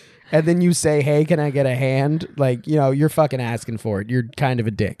hands, and then you say, "Hey, can I get a hand?" Like, you're fucking asking for it. You're kind of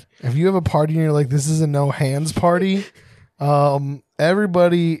a dick. If you have a party and you're like, "This is a no hands party,"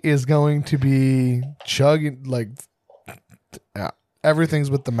 everybody is going to be chugging like. Everything's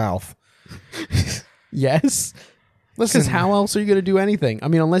with the mouth. Yes. Listen, because how else are you going to do anything? I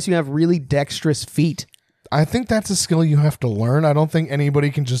mean, unless you have really dexterous feet. I think that's a skill you have to learn. I don't think anybody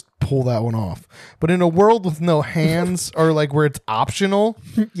can just pull that one off. But in a world with no hands or like where it's optional.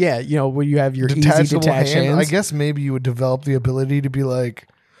 Yeah, where you have your detached hands. I guess maybe you would develop the ability to be like,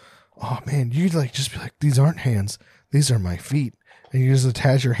 oh man, you'd like just be like, these aren't hands. These are my feet. And you just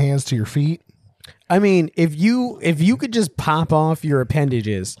attach your hands to your feet. I mean, if you could just pop off your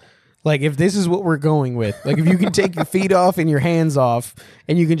appendages, like if this is what we're going with, like if you can take your feet off and your hands off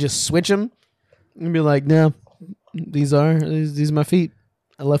and you can just switch them and be like, no, these are my feet.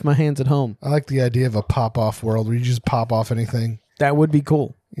 I left my hands at home. I like the idea of a pop off world where you just pop off anything. That would be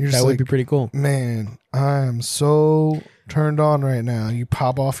cool. That would be pretty cool. Man, I am so turned on right now. You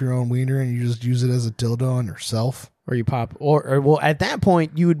pop off your own wiener and you just use it as a dildo on yourself. Or you pop, or well, at that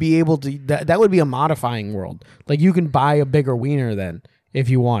point, you would be able to, that would be a modifying world. Like, you can buy a bigger wiener then, if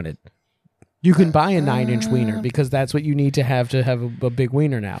you wanted. You can buy a 9-inch wiener, because that's what you need to have a big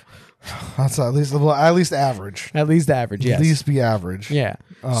wiener now. That's at least average. At least average, yes. At least be average. Yeah.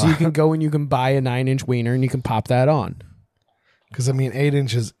 So you can go and you can buy a 9-inch wiener, and you can pop that on. Because, 8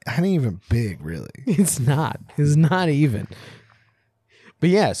 inches ain't even big, really. It's not. It's not even. But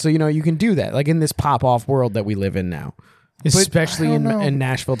yeah, so, you can do that, like in this pop-off world that we live in now, especially in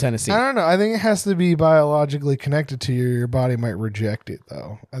Nashville, Tennessee. I don't know. I think it has to be biologically connected to you. Your body might reject it,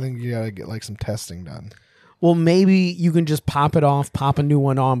 though. I think you got to get like some testing done. Well, maybe you can just pop it off, pop a new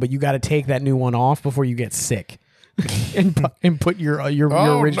one on, but you got to take that new one off before you get sick and put your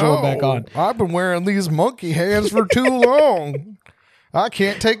original back on. I've been wearing these monkey hands for too long. I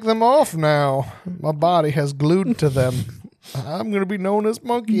can't take them off now. My body has glued to them. I'm going to be known as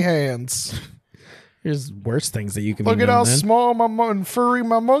monkey hands. There's worse things that you can Look be at how then. small and furry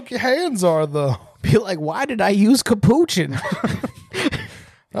my monkey hands are, though. Be like, why did I use capuchin?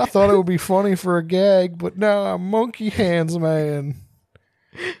 I thought it would be funny for a gag, but now I'm monkey hands, man.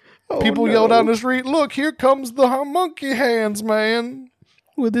 People yell down the street, look, here comes the monkey hands, man.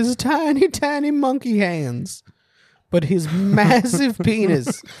 With his tiny, tiny monkey hands. But his massive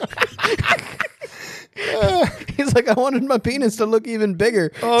penis. He's like, I wanted my penis to look even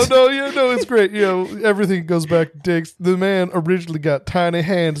bigger. Oh, no, it's great. Everything goes back to dicks. The man originally got tiny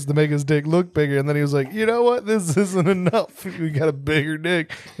hands to make his dick look bigger, and then he was like, you know what? This isn't enough. We got a bigger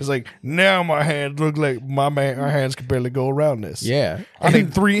dick. He's like, now my hands look like my hands can barely go around this. Yeah. I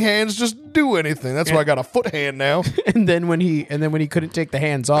need 3 hands just to do anything. That's why I got a foot hand now. And then when he couldn't take the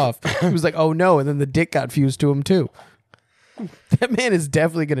hands off, he was like, oh no, and then the dick got fused to him too. That man is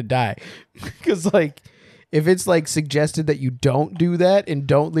definitely gonna die. Because like, if it's like suggested that you don't do that and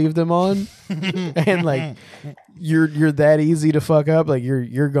don't leave them on, and like you're that easy to fuck up, like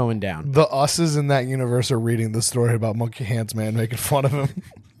you're going down. The us's in that universe are reading the story about Monkey Hands Man making fun of him.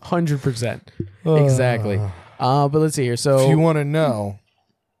 100%. Exactly. But let's see here. So if you want to know,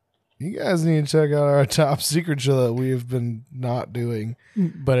 you guys need to check out our top secret show that we have been not doing.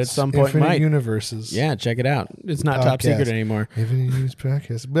 But at some point, Infinite might. Universes. Yeah, check it out. It's not top secret anymore. Infinite Universe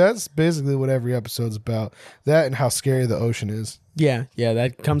podcast. But that's basically what every episode's about. That and how scary the ocean is. Yeah,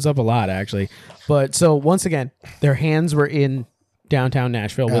 that comes up a lot, actually. But so, once again, their hands were in downtown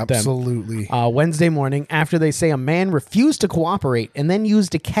Nashville with them. Absolutely. Wednesday morning, after they say a man refused to cooperate and then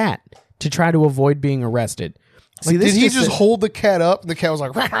used a cat to try to avoid being arrested. See, did he just hold the cat up and the cat was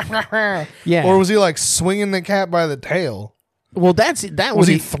like, rah, rah, rah, rah? Yeah. Or was he like swinging the cat by the tail? Well, was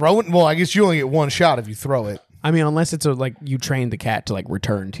he throwing? Well, I guess you only get one shot if you throw it. I mean, unless it's you train the cat to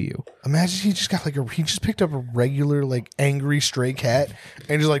return to you. Imagine he just got he just picked up a regular angry stray cat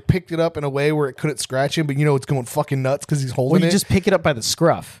and just picked it up in a way where it couldn't scratch him, but it's going fucking nuts because he's holding it. Well, you just pick it up by the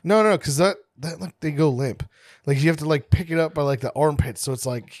scruff. No, because that they go limp. You have to pick it up by the armpits, so it's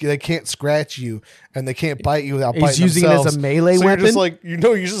they can't scratch you and they can't bite you without biting themselves. He's using it as a melee weapon.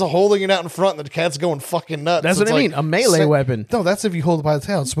 You're just holding it out in front, and the cat's going fucking nuts. That's what I mean, a melee weapon. No, that's if you hold it by the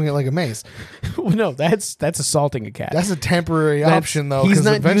tail and swing it like a mace. Well, no, that's assaulting a cat. That's a temporary option though. He's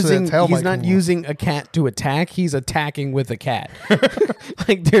not using a cat to attack. He's attacking with a cat.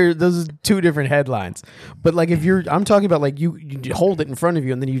 Those are two different headlines. But if I'm talking about you hold it in front of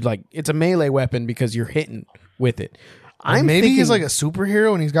you and then it's a melee weapon because you're hitting with it. Maybe he's a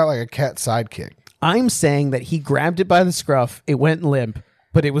superhero and he's got a cat sidekick. I'm saying that he grabbed it by the scruff, it went limp,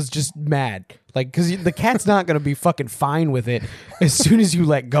 but it was just mad. Because the cat's not going to be fucking fine with it as soon as you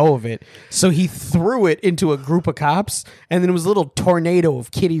let go of it. So he threw it into a group of cops, and then it was a little tornado of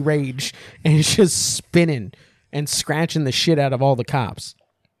kitty rage, and it's just spinning and scratching the shit out of all the cops.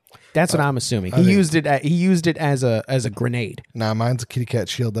 That's what I'm assuming. He used it as a grenade. Nah, mine's a kitty cat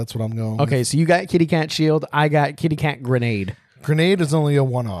shield. That's what I'm going with. Okay, so you got kitty cat shield. I got kitty cat grenade. Grenade is only a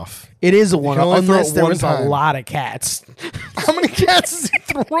one-off. It is a one-off unless there was time. a lot of cats. How many cats is he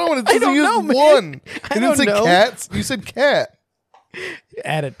throwing? It doesn't use one. You didn't say cats. You said cat.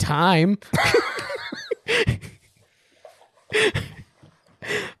 At a time.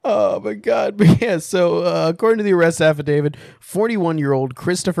 Oh my God. But yeah, so according to the arrest affidavit, 41-year-old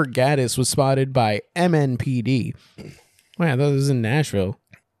Christopher Gaddis was spotted by MNPD. Wow, that was in Nashville.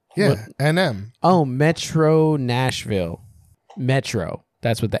 Yeah, NM. Oh, Metro Nashville. Metro.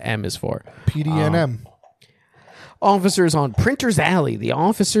 That's what the M is for. PDNM. Officers on Printers Alley. The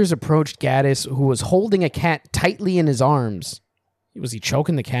officers approached Gaddis, who was holding a cat tightly in his arms. Was he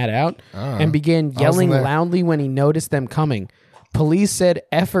choking the cat out? And began yelling loudly when he noticed them coming. Police said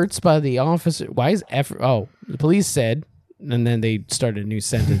efforts by the officer. Why is effort? Oh, the police said, and then they started a new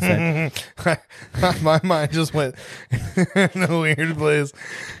sentence. That my mind just went in a weird place.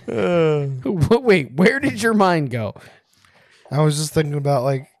 Wait, where did your mind go? I was just thinking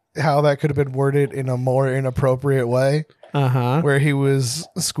about how that could have been worded in a more inappropriate way. Where he was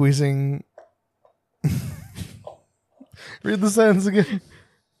squeezing. Read the sentence again.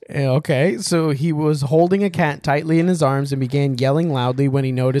 Okay, so he was holding a cat tightly in his arms and began yelling loudly when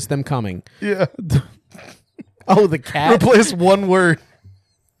he noticed them coming. Yeah. Oh, the cat? Replace one word.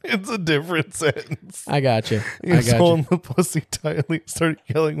 It's a different sentence. I got you. He was holding the pussy tightly, started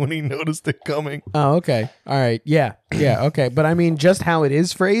yelling when he noticed it coming. Oh, okay. All right. Yeah, okay. But I mean, just how it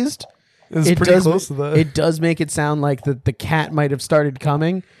is phrased, it's pretty close to that. It does make it sound like the cat might have started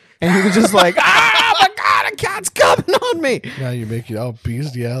coming, and he was just like, "Ah, my God, a cat's coming on me!" Now you're making all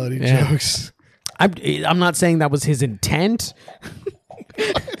bestiality jokes. I'm not saying that was his intent,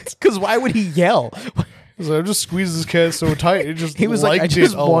 because why would he yell? So I just squeezed this cat so tight. It just he was like, I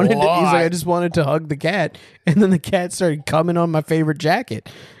just wanted to hug the cat, and then the cat started coming on my favorite jacket.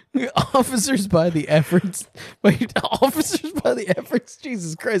 Officers by the efforts.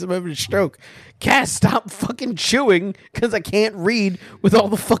 Jesus Christ, I'm having a stroke. Cat, stop fucking chewing because I can't read with all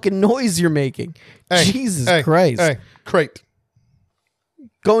the fucking noise you're making. Jesus Christ. Hey, crate.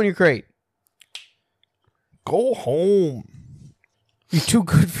 Go in your crate. Go home. You too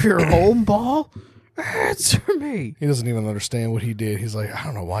good for your home, ball? Answer me. He doesn't even understand what he did. He's like, I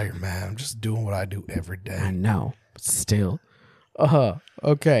don't know why you're mad. I'm just doing what I do every day. I know, but still.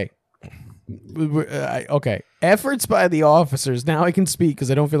 Okay. Okay. Efforts by the officers. Now I can speak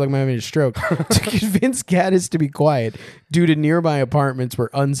because I don't feel like I'm having a stroke. To convince Gaddis to be quiet due to nearby apartments were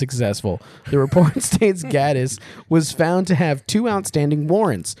unsuccessful. The report states Gaddis was found to have 2 outstanding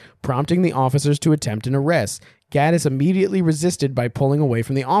warrants, prompting the officers to attempt an arrest. Gaddis immediately resisted by pulling away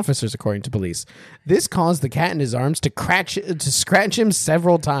from the officers, according to police. This caused the cat in his arms to scratch him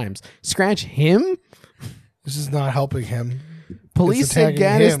several times. Scratch him? This is not helping him. Police said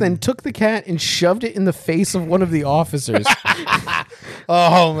Gaddis then took the cat and shoved it in the face of one of the officers.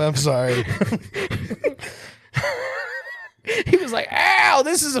 Oh, I'm sorry. He was like, ow,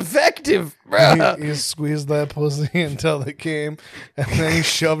 this is effective. He squeezed that pussy until it came, and then he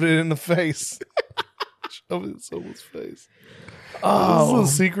shoved it in the face. Shoved it in someone's face. Oh,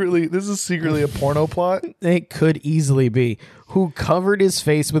 this is secretly a porno plot. It could easily be. Who covered his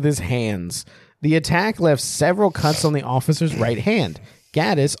face with his hands. The attack left several cuts on the officer's right hand.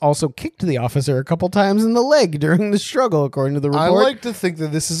 Gaddis also kicked the officer a couple times in the leg during the struggle, according to the report. I like to think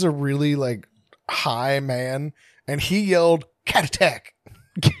that this is a really like high man, and he yelled "cat attack."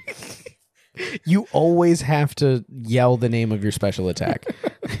 You always have to yell the name of your special attack.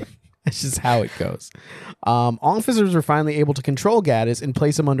 That's just how it goes. Officers were finally able to control Gaddis and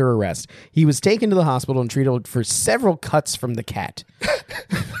place him under arrest. He was taken to the hospital and treated for several cuts from the cat.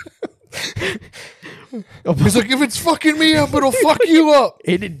 He's like, if it's fucking me up, it'll fuck you up.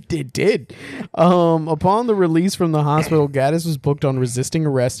 It did. Upon the release from the hospital, Gaddis was booked on resisting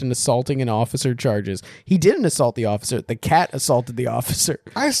arrest and assaulting an officer charges. He didn't assault the officer. The cat assaulted the officer.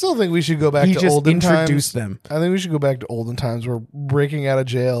 I still think we should go back to just olden times. introduced them. I think we should go back to olden times where breaking out of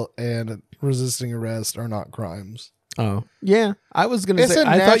jail and resisting arrest are not crimes. Oh, yeah. I was going to say,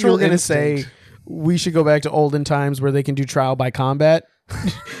 I thought you were going to say we should go back to olden times where they can do trial by combat.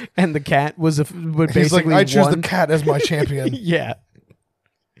 And the cat would basically He's like, I choose the cat as my champion. Yeah.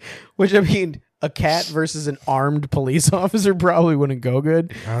 Which, I mean, a cat versus an armed police officer probably wouldn't go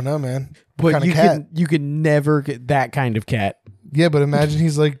good. I don't know, man. But you can never get that kind of cat. Yeah, but imagine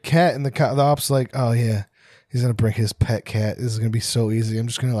he's like cat and the op's like, oh yeah, he's gonna bring his pet cat. This is gonna be so easy. I'm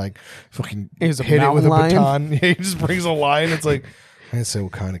just gonna like fucking hit it with a baton. Yeah, he just brings a lion. It's like, I didn't say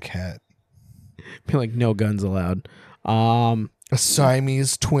what kind of cat. Be like, no guns allowed. A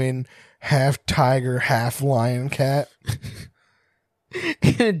Siamese twin, half tiger, half lion cat.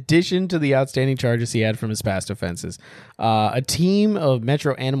 In addition to the outstanding charges he had from his past offenses, a team of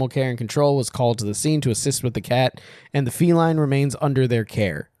Metro Animal Care and Control was called to the scene to assist with the cat, and the feline remains under their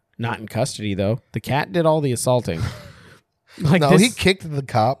care. Not in custody, though. The cat did all the assaulting. He kicked the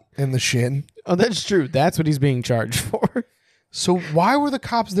cop in the shin. Oh, that's true. That's what he's being charged for. So why were the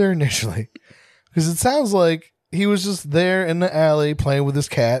cops there initially? Because it sounds like he was just there in the alley playing with his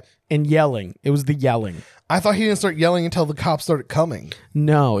cat. And yelling. It was the yelling. I thought he didn't start yelling until the cops started coming.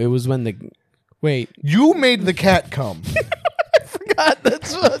 No, it was when Wait. You made the cat come. I forgot.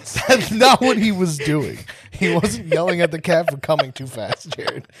 That's not what he was doing. He wasn't yelling at the cat for coming too fast,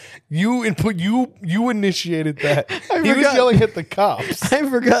 Jared. You initiated that. He was yelling at the cops. I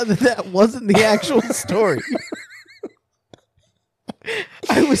forgot that wasn't the actual story.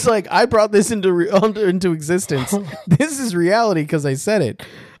 I was like, I brought this into existence. This is reality because I said it.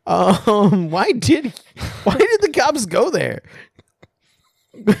 Why did the cops go there?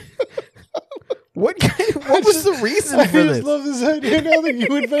 What was the reason for this? I just love this idea now that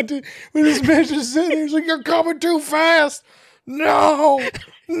you invented when this man just said there. He's like, you're coming too fast. No.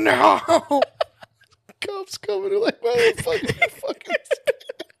 Cops coming. They're like, motherfucker, fucking.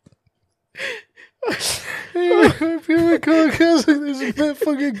 I feel like there's that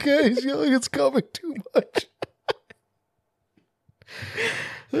fucking guy. He's yelling, it's coming too much.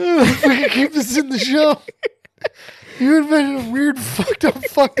 We can keep this in the show. You invented a weird, fucked up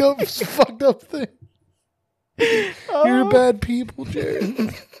thing. You're bad people,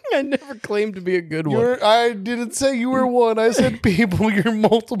 Jared. I never claimed to be a good one. I didn't say you were one. I said people. You're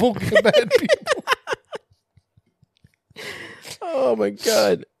multiple bad people. Oh my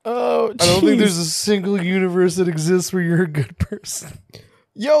god. Oh, I don't think there's a single universe that exists where you're a good person.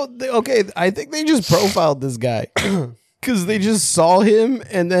 Yo, okay, I think they just profiled this guy. Because they just saw him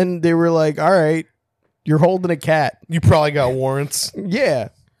and then they were like, all right, you're holding a cat. You probably got warrants. Yeah.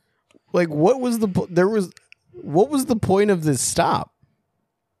 Like, what was the point of this stop?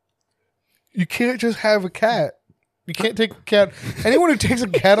 You can't just have a cat. You can't take a cat. Anyone who takes a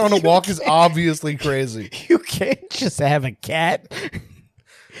cat on a walk is obviously crazy. You can't just have a cat.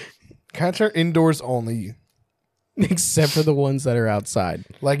 Cats are indoors only. Except for the ones that are outside.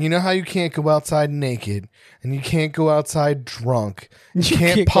 Like, you know how you can't go outside naked and you can't go outside drunk. You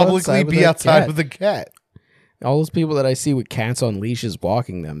can't publicly be outside with a cat. All those people that I see with cats on leashes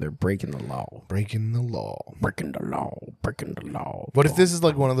walking them, they're breaking the law. Breaking the law. Breaking the law. Breaking the law. What if this is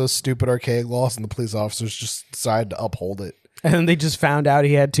like one of those stupid archaic laws and the police officers just decided to uphold it? And then they just found out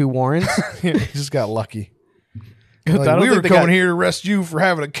he had 2 warrants? He just got lucky. Like, we were coming here to arrest you for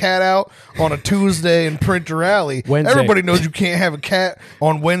having a cat out on a Tuesday in Printer Alley. Wednesday. Everybody knows you can't have a cat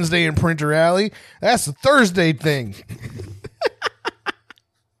on Wednesday in Printer Alley. That's a Thursday thing.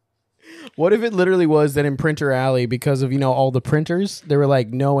 What if it literally was that in Printer Alley, because of, all the printers, they were like,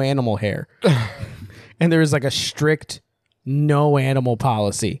 no animal hair. And there was like a strict no animal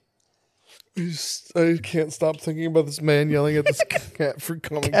policy. I can't stop thinking about this man yelling at this cat for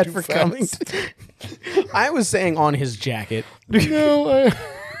coming too fast. I was saying on his jacket. No,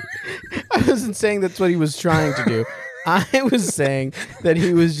 I wasn't saying that's what he was trying to do. I was saying that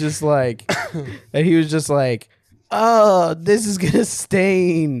he was just like, oh, this is gonna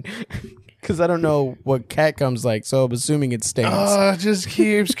stain. Because I don't know what cat comes like, so I'm assuming it stains. Oh, it just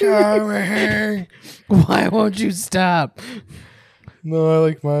keeps coming. Why won't you stop? No, I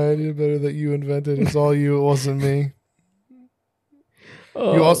like my idea better that you invented. It's all you. It wasn't me.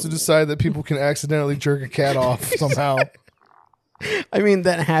 You also decide that people can accidentally jerk a cat off somehow. I mean,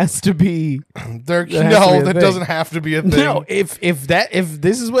 that has to be. That doesn't have to be a thing. No, if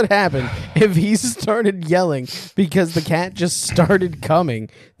this is what happened, if he started yelling because the cat just started coming,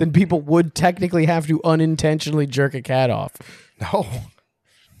 then people would technically have to unintentionally jerk a cat off. No.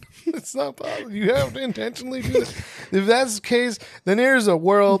 It's not possible. You have to intentionally do that. If that's the case, then there's a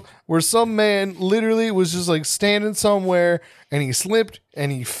world where some man literally was just like standing somewhere and he slipped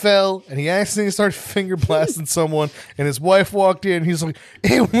and he fell and he accidentally started finger blasting someone and his wife walked in and he's like,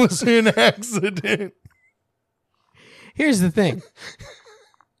 it was an accident. Here's the thing.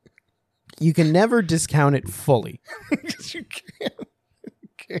 You can never discount it fully. Because you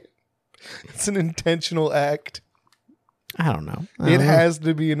can't. It's an intentional act. I don't know. It has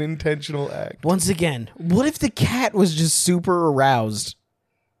to be an intentional act. Once again, what if the cat was just super aroused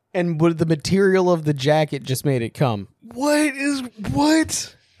and would the material of the jacket just made it come? What?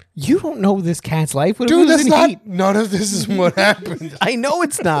 You don't know this cat's life. What Dude, if it was that's in not. heat? None of this is what happened. I know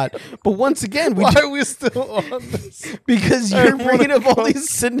it's not. But once again, why are we still on this? Because you're bringing up all these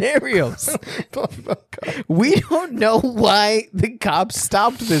scenarios. We don't know why the cops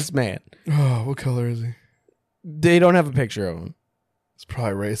stopped this man. Oh, what color is he? They don't have a picture of him. It's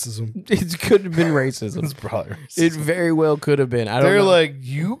probably racism. It could have been racism. It's probably racism. It very well could have been. They're know. Like,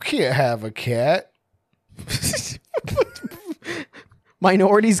 you can't have a cat.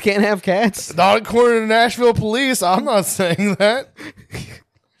 Minorities can't have cats? Not according to Nashville police. I'm not saying that.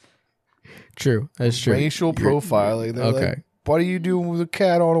 True. That's true. Racial profiling. They're okay. Like, what do you do with a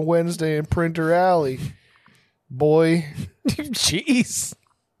cat on a Wednesday in Printer Alley? Boy. Jeez.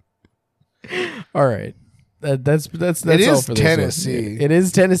 All right. That's it all is for Tennessee. It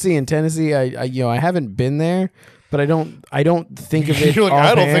is Tennessee, and Tennessee. I haven't been there, but I don't think of it. You're like,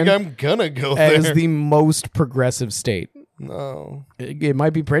 I don't think I'm gonna go there as the most progressive state. No, it might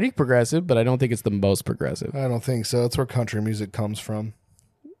be pretty progressive, but I don't think it's the most progressive. I don't think so. That's where country music comes from.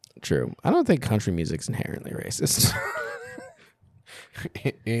 True. I don't think country music's inherently racist.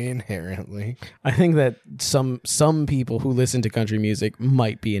 Inherently, I think that some people who listen to country music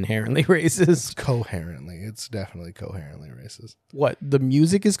might be inherently racist. Coherently, it's definitely coherently racist. What, the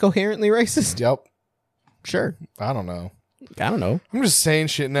music is coherently racist? Yep. Sure. I don't know. I'm just saying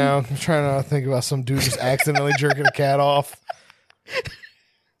shit now. I'm trying to think about some dude just accidentally jerking a cat off.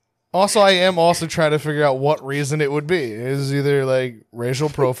 Also, I am also trying to figure out what reason it would be. It is either like racial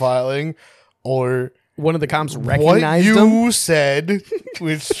profiling or one of the cops recognized what him. You said,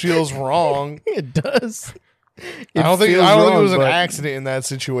 which feels wrong. It does. I don't think it was an accident in that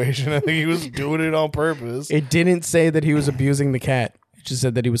situation. I think he was doing it on purpose. It didn't say that he was abusing the cat. It just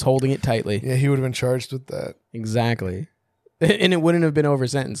said that he was holding it tightly. Yeah, he would have been charged with that. Exactly. And it wouldn't have been over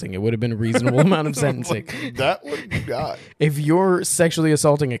sentencing. It would have been a reasonable amount of sentencing. That would be God. If you're sexually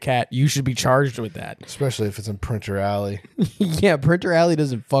assaulting a cat, you should be charged with that. Especially if it's in Printer Alley. Yeah, Printer Alley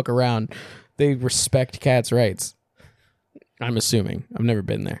doesn't fuck around. They respect cats' rights. I'm assuming. I've never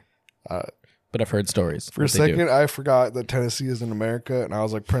been there. But I've heard stories. For a second, I forgot that Tennessee is in America, and I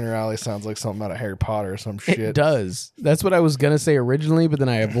was like, Printer Alley sounds like something out of Harry Potter or some shit. It does. That's what I was going to say originally, but then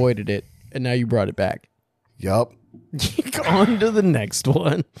I avoided it, and now you brought it back. Yup. On to the next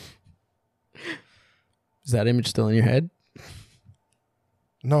one. Is that image still in your head?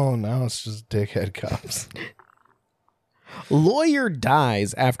 No, now it's just dickhead cops. Lawyer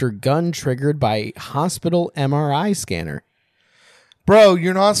dies after gun triggered by hospital MRI scanner. Bro,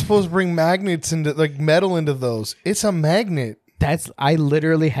 you're not supposed to bring magnets into, like, metal into those. It's a magnet. I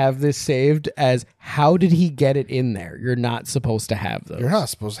literally have this saved as, how did he get it in there? You're not supposed to have those. You're not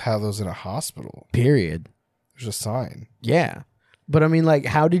supposed to have those in a hospital. Period. There's a sign. Yeah. But I mean, like,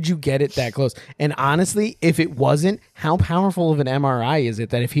 how did you get it that close? And honestly, if it wasn't, how powerful of an MRI is it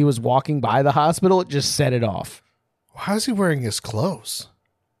that if he was walking by the hospital, it just set it off? How is he wearing his clothes?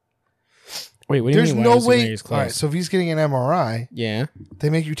 Wait, what do you mean? There's no way. All right, so if he's getting an MRI, yeah, they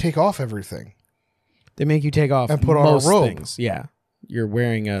make you take off everything. They make you take off and put most on a robe. Things. Yeah, you're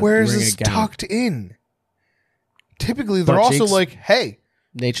wearing a. Where's this tucked in? Typically, they're Butt also cheeks. like, "Hey,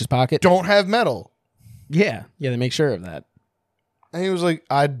 nature's pocket. Don't have metal." Yeah, they make sure of that. And he was like,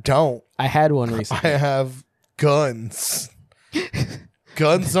 I don't. I had one recently. I have guns.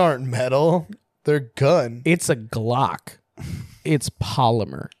 Guns aren't metal. They're gun. It's a Glock. It's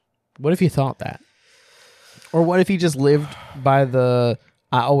polymer. What if you thought that? Or what if he just lived by the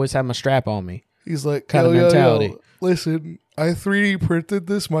I always have my strap on me? He's like, kind of mentality. Yo, listen, I 3D printed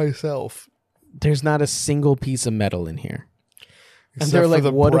this myself. There's not a single piece of metal in here. Except and they're like,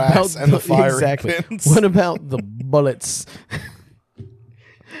 the what about and the firing pins? What about the bullets?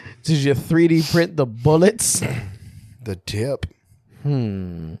 Did you 3D print the bullets? The tip.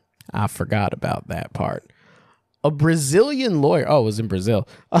 I forgot about that part. A Brazilian lawyer, it was in Brazil,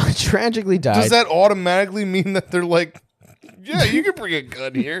 tragically died. Does that automatically mean that they're like, yeah, you can bring a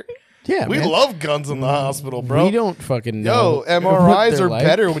gun here? Yeah, we love guns in the hospital, bro. We don't fucking know. Yo, MRIs are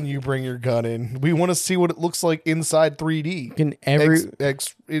better when you bring your gun in. We want to see what it looks like inside 3D. Can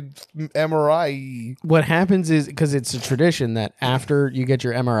MRI. What happens is, because it's a tradition that after you get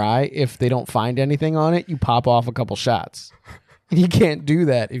your MRI, if they don't find anything on it, you pop off a couple shots. And you can't do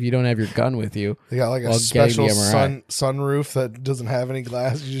that if you don't have your gun with you. They got like a special sunroof that doesn't have any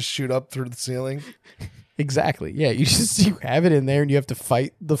glass. You just shoot up through the ceiling. Exactly. Yeah, you have it in there and you have to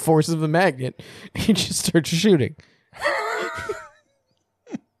fight the force of the magnet and you just start shooting.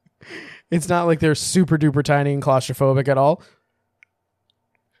 It's not like they're super duper tiny and claustrophobic at all.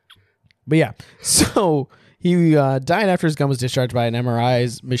 But yeah, so he died after his gun was discharged by an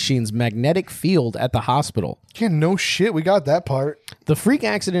MRI machine's magnetic field at the hospital. Yeah, no shit. We got that part. The freak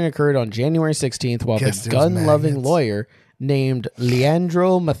accident occurred on January 16th while the gun-loving lawyer named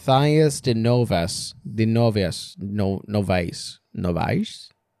Leandro Matthias de Novaes.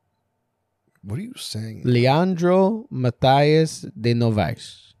 What are you saying? Leandro Matthias de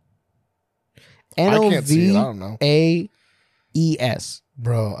Novaes. I can't see it. I don't know. N-O-V-A-E-S.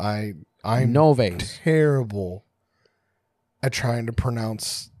 I'm Novaes. Terrible at trying to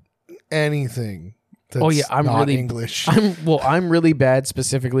pronounce anything. I'm not really English. I'm really bad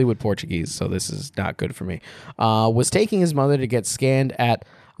specifically with Portuguese, so this is not good for me. Was taking his mother to get scanned at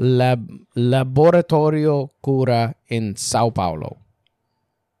Laboratorio Cura in Sao Paulo.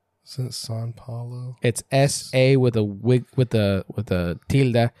 Isn't it Sao Paulo? It's S-A with a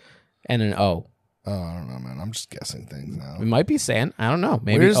tilde and an O. Oh, I don't know, man. I'm just guessing things now. It might be San. I don't know.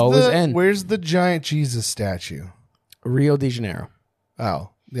 Maybe O is N. Where's the giant Jesus statue? Rio de Janeiro. Oh,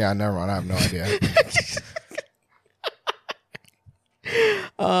 yeah, never mind. I have no idea.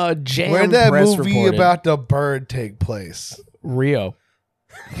 Where'd that movie about the bird take place? Rio.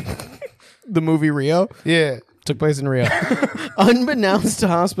 The movie Rio? Yeah. Took place in Rio. Unbeknownst to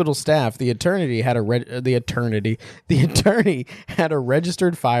hospital staff, the attorney had a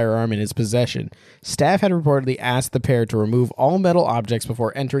registered firearm in his possession. Staff had reportedly asked the pair to remove all metal objects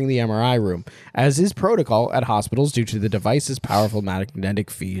before entering the MRI room, as is protocol at hospitals due to the device's powerful magnetic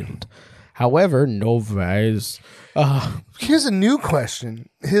field. However, Novaes... Here's a new question.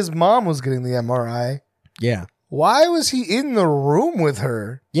 His mom was getting the MRI. Yeah. Why was he in the room with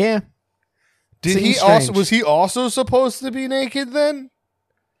her? Yeah. Was he also supposed to be naked then?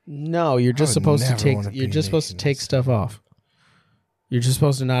 No, you're just supposed to take stuff off. You're just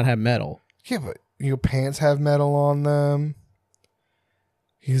supposed to not have metal. Yeah, but your pants have metal on them.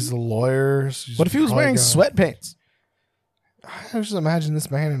 He's a lawyer. So what if he was wearing sweatpants? I just imagine this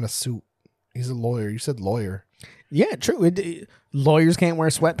man in a suit. He's a lawyer. You said lawyer. Yeah, true. Lawyers can't wear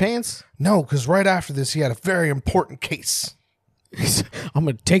sweatpants? No, because right after this, he had a very important case. I'm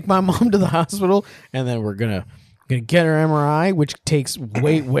going to take my mom to the hospital, and then we're going to get her MRI, which takes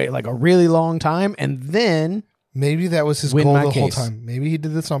way, like a really long time, and then... Maybe that was his goal the whole time. Maybe he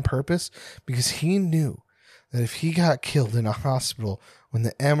did this on purpose because he knew that if he got killed in a hospital when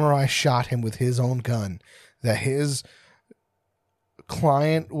the MRI shot him with his own gun, that his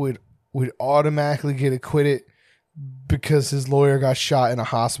client would automatically get acquitted because his lawyer got shot in a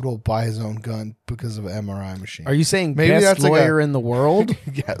hospital by his own gun because of an MRI machine. Are you saying maybe best that's lawyer in the world?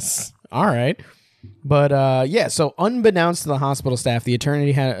 Yes. All right. But yeah, so unbeknownst to the hospital staff, the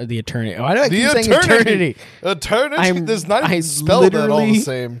attorney had the attorney. Why do I keep saying eternity? Eternity. There's not even spelled that all the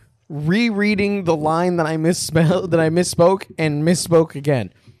same. Rereading the line that I misspoke and misspoke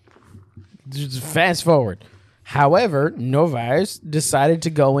again. Just fast forward. However, Novaes decided to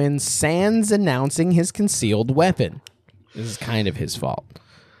go in sans announcing his concealed weapon. This is kind of his fault.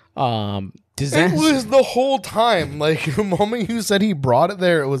 It was the whole time. Like, the moment you said he brought it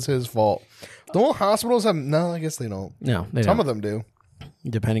there, it was his fault. Don't hospitals have... No, I guess they don't. No, they don't. Some of them do.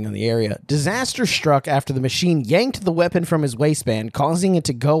 Depending on the area. Disaster struck after the machine yanked the weapon from his waistband, causing it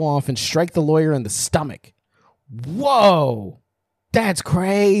to go off and strike the lawyer in the stomach. Whoa! That's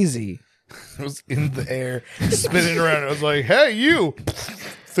crazy. It was in the air, spinning around. I was like, hey, you,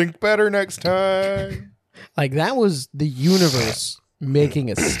 think better next time. Like, that was the universe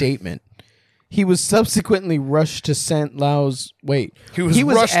making a statement. He was subsequently rushed to St. Lau's. Wait, he was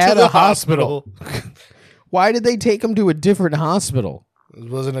rushed at to the hospital. Why did they take him to a different hospital? It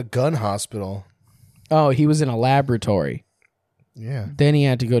wasn't a gun hospital. Oh, he was in a laboratory. Yeah. Then he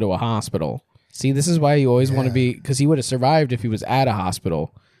had to go to a hospital. See, this is why you always want to be, because he would have survived if he was at a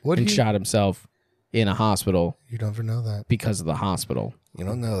hospital and shot himself in a hospital. You don't ever know that. Because of the hospital. You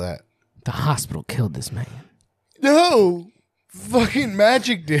don't know that. The hospital killed this man. No! Fucking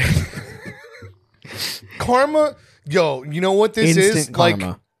magic did. Karma. Yo, you know what this Instant is?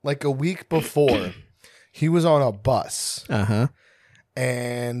 karma. Like a week before, he was on a bus. Uh-huh.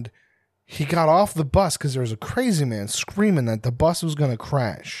 And he got off the bus because there was a crazy man screaming that the bus was going to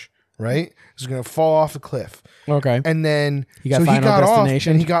crash, right? It was going to fall off a cliff. Okay. And then he got off,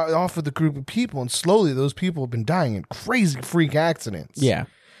 and he got off with a group of people, and slowly those people have been dying in crazy freak accidents. Yeah.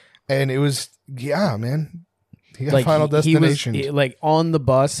 And it was, man. He got Final Destination. He was, like, on the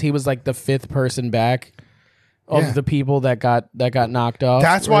bus, he was like the fifth person back of the people that got knocked off.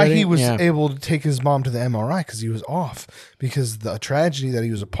 That's why he was able to take his mom to the MRI, because he was off. Because the tragedy that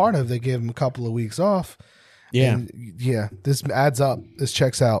he was a part of, they gave him a couple of weeks off. Yeah. And this adds up. This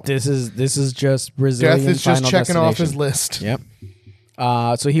checks out. This is just Brazilian Death is just checking off his list. Yep.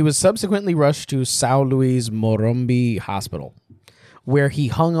 So he was subsequently rushed to São Luís Morumbi Hospital, where he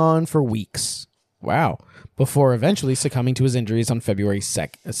hung on for weeks. Wow. Before eventually succumbing to his injuries on February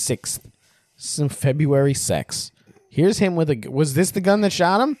 6th. Some February 6th. Here's him with a... Was this the gun that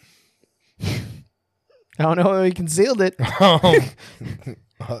shot him? I don't know how he concealed it. In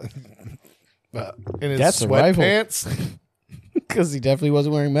his sweatpants? Because he definitely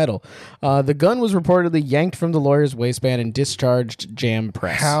wasn't wearing metal. The gun was reportedly yanked from the lawyer's waistband and discharged jam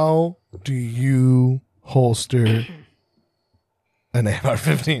press. How do you holster an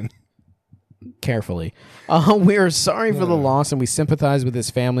AR-15? Carefully. We are sorry for the loss and we sympathize with his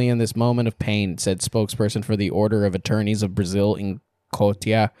family in this moment of pain, said spokesperson for the Order of Attorneys of Brazil in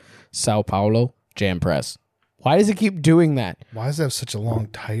Cotia, Sao Paulo, Jam Press. Why does it keep doing that? Why does it have such a long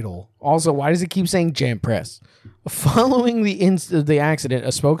title? Also, why does it keep saying Jam Press? Following the accident, a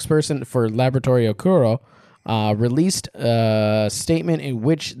spokesperson for Laboratório Curo released a statement in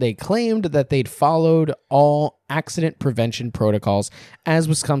which they claimed that they'd followed all accident prevention protocols as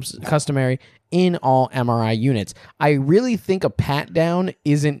was customary in all MRI units. I really think a pat down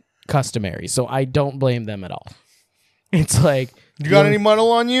isn't customary, so I don't blame them at all. It's like, you got any metal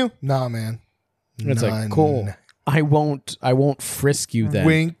on you? Nah, man. It's like, cool. I won't frisk you then.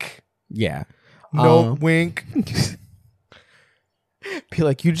 Wink. Yeah. No, wink. Be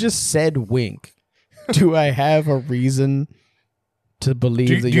like, you just said wink. Do I have a reason to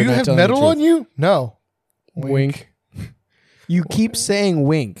believe that you're not telling the truth? Do you have metal on you? No. Wink. You keep saying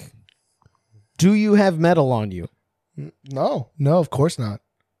wink. Do you have metal on you? No, of course not.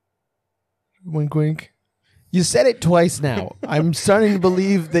 Wink, wink. You said it twice now. I'm starting to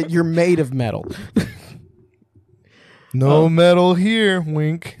believe that you're made of metal. No metal here,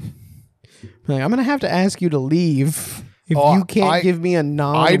 wink. I'm going to have to ask you to leave if you can't give me a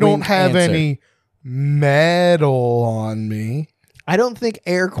non-wink I don't have answer. any metal on me. I don't think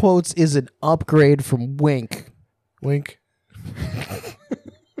air quotes is an upgrade from wink. Wink.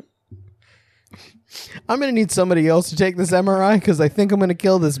 I'm going to need somebody else to take this MRI because I think I'm going to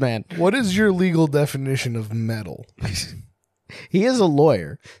kill this man. What is your legal definition of metal? He is a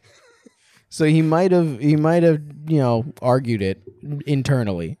lawyer. So he might have, argued it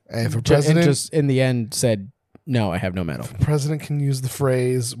internally. And if a president and just in the end said, no, I have no metal. If a president can use the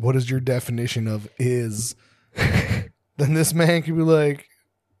phrase, what is your definition of is, then this man can be like,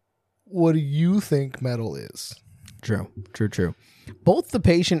 what do you think metal is? True. Both the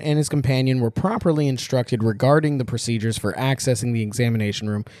patient and his companion were properly instructed regarding the procedures for accessing the examination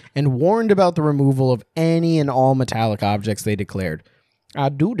room and warned about the removal of any and all metallic objects they declared. I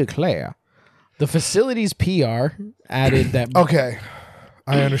do declare. The facility's PR added that... Okay.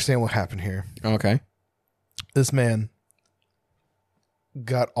 I understand what happened here. Okay. This man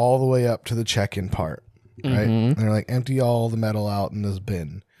got all the way up to the check-in part, right? Mm-hmm. And they're like, empty all the metal out in this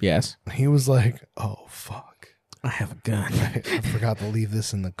bin. Yes. He was like, oh, fuck. I have a gun. I forgot to leave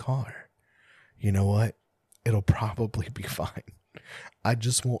this in the car. You know what? It'll probably be fine. I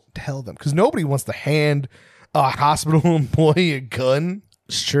just won't tell them. Because nobody wants to hand a hospital employee a gun.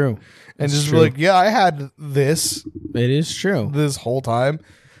 It's true. And just be like, yeah, I had this. It is true. This whole time.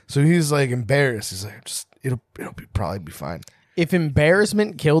 So he's like embarrassed. He's like, it'll probably be fine. If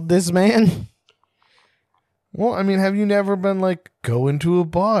embarrassment killed this man, Well, I mean, have you never been like, go into a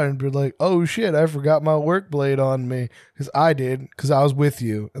bar and be like, oh shit, I forgot my work blade on me? Because I did, because I was with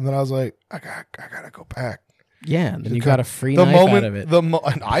you. And then I was like, I gotta go back. Yeah, and then you got a free knife out of it.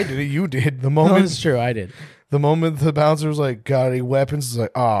 And I did it, you did. The moment. No, it's true, I did. The moment the bouncer was like, got any weapons? It's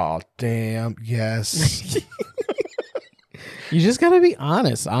like, oh, damn, yes. You just got to be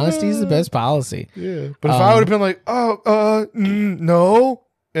honest. Honesty is the best policy. Yeah. But if I would have been like, no,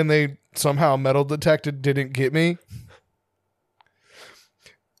 and they somehow metal detected didn't get me.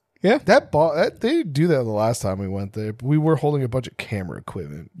 Yeah. They do that the last time we went there. We were holding a bunch of camera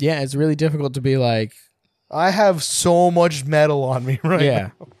equipment. Yeah, it's really difficult to be like, I have so much metal on me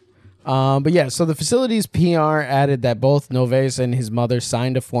right now. But yeah, so the facility's PR added that both Noves and his mother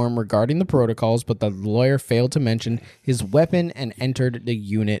signed a form regarding the protocols, but the lawyer failed to mention his weapon and entered the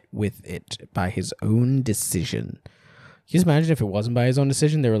unit with it by his own decision. Can you just imagine if it wasn't by his own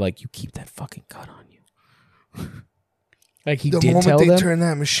decision? They were like, you keep that fucking gun on you. Like he did tell them. The moment they turn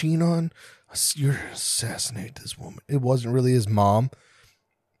that machine on, you're assassinate this woman. It wasn't really his mom.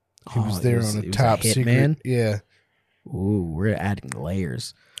 He was there on a top secret. Man? Yeah. Ooh, we're adding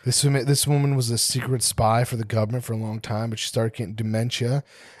layers. This woman was a secret spy for the government for a long time, but she started getting dementia.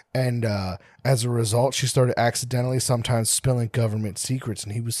 And as a result, she started accidentally sometimes spilling government secrets.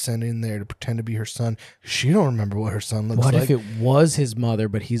 And he was sent in there to pretend to be her son. She don't remember what her son looks like. What if it was his mother,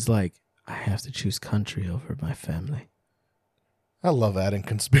 but he's like, I have to choose country over my family. I love adding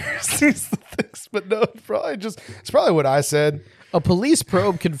conspiracies to things, but no, it's probably what I said. A police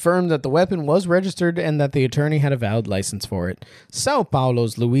probe confirmed that the weapon was registered and that the attorney had a valid license for it. Sao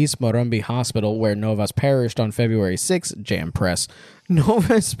Paulo's Luis Morumbi Hospital, where Novas perished on February 6, Jam Press.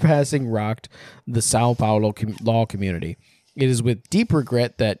 Novas' passing rocked the Sao Paulo law community. It is with deep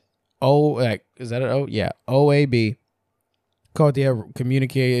regret that OAB Cotia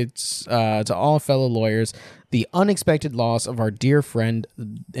communicates to all fellow lawyers the unexpected loss of our dear friend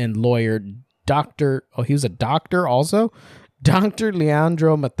and lawyer, Dr. Oh, he was a doctor also? Dr.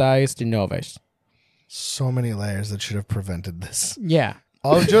 Leandro Matias de Noves. So many layers that should have prevented this. Yeah.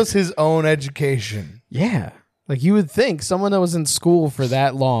 Of just his own education. Yeah. Like you would think someone that was in school for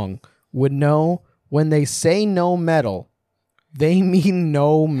that long would know when they say no metal, they mean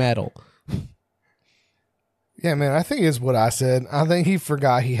no metal. Yeah, man, I think it's what I said. I think he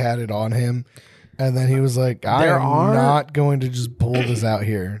forgot he had it on him. And then he was like, I'm not going to just pull this out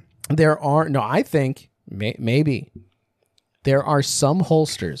here. I think maybe there are some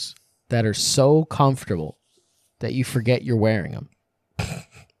holsters that are so comfortable that you forget you're wearing them.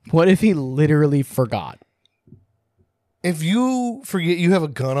 What if he literally forgot? If you forget you have a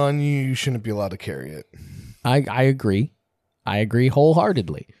gun on you, you shouldn't be allowed to carry it. I agree. I agree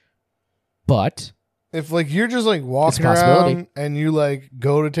wholeheartedly. But if like you're just like walking around and you like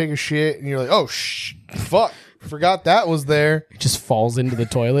go to take a shit and you're like, oh fuck, forgot that was there. It just falls into the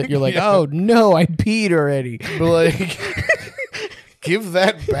toilet. You're like, oh no, I peed already. But like, give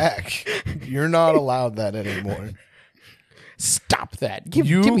that back. You're not allowed that anymore. Stop that. Give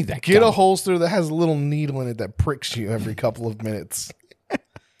me that. Get a holster that has a little needle in it that pricks you every couple of minutes.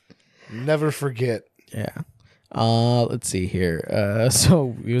 Never forget. Yeah. Let's see here.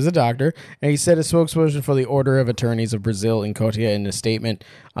 So he was a doctor, and he said a spokesperson for the Order of Attorneys of Brazil in Cotia in a statement,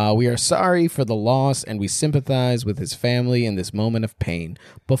 we are sorry for the loss, and we sympathize with his family in this moment of pain.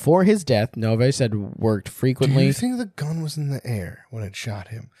 Before his death, Noves had worked frequently. Do you think the gun was in the air when it shot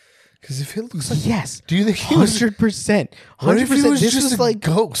him? Because if it looks like... Yes. Do you think he was... 100%. What if he was just like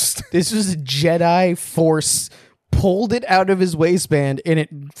ghost? This was a Jedi Force, pulled it out of his waistband, and it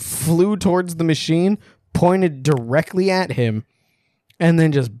flew towards the machine, pointed directly at him, and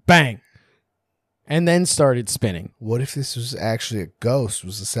then just bang, and then started spinning. What if this was actually a ghost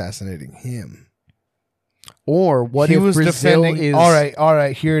was assassinating him? Or what if was Brazil defending? Is... All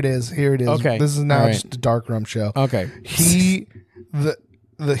right, here it is. Okay, this is now just a Dark Rum show. Okay, his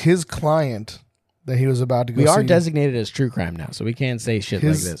client that he was about to go see. We are designated as true crime now, so we can't say shit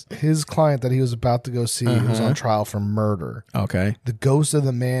like this. His client that he was about to go see was on trial for murder. Okay, the ghost of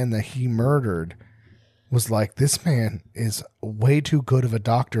the man that he murdered was like, this man is way too good of a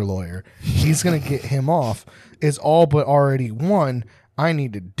doctor lawyer. He's going to get him off. It's all but already won. I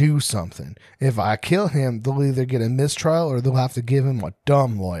need to do something. If I kill him, they'll either get a mistrial or they'll have to give him a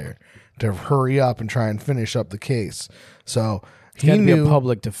dumb lawyer to hurry up and try and finish up the case. So he knew, be a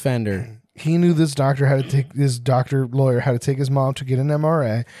public defender. He knew this doctor lawyer had to take his mom to get an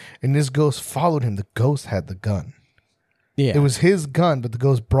MRI, and this ghost followed him. The ghost had the gun. Yeah. It was his gun, but the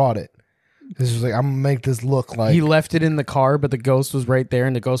ghost brought it. This was like, I'm going to make this look like... He left it in the car, but the ghost was right there,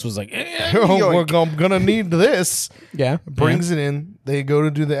 and the ghost was like... we're going to need this. Yeah. Brings it in. They go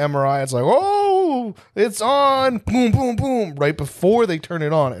to do the MRI. It's like, oh, no, it's on. Boom, boom, boom. Right before they turn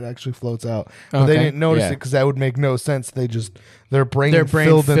it on, it actually floats out. But they didn't notice it because that would make no sense. Their brain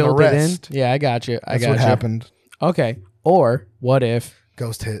filled in the rest. Yeah, I got you. That's what happened. Okay. Or what if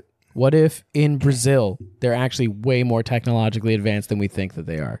Ghost hit. What if in Brazil they're actually way more technologically advanced than we think that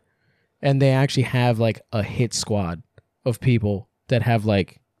they are, and they actually have like a hit squad of people that have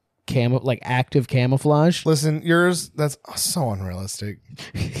like active camouflage? Listen, that's so unrealistic.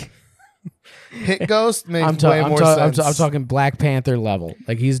 Hit Ghost makes way more sense. I'm talking Black Panther level.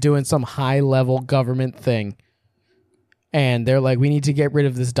 Like he's doing some high level government thing, and they're like, we need to get rid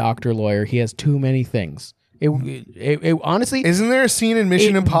of this doctor lawyer. He has too many things. It honestly, isn't there a scene in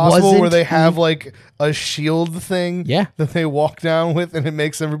Mission Impossible where they have like a shield thing that they walk down with, and it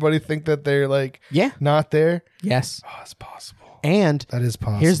makes everybody think that they're like not there? Yes. Oh, it's possible. And that is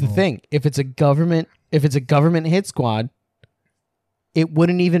possible. Here's the thing. If it's a government hit squad, it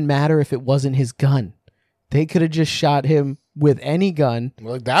wouldn't even matter if it wasn't his gun. They could have just shot him with any gun.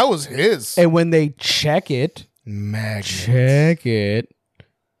 Like that was his. And when they check it,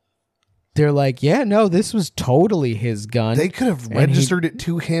 they're like, yeah, no, this was totally his gun. They could have registered it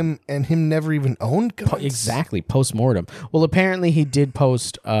to him, and him never even owned guns. Exactly, post-mortem. Well, apparently he did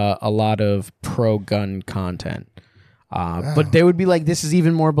post a lot of pro-gun content. But they would be like, this is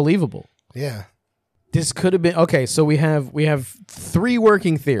even more believable. Yeah. This could have been... Okay, so we have three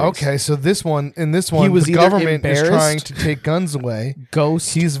working theories. Okay, so the government is trying to take guns away.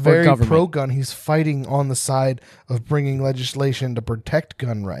 He's very pro-gun. He's fighting on the side of bringing legislation to protect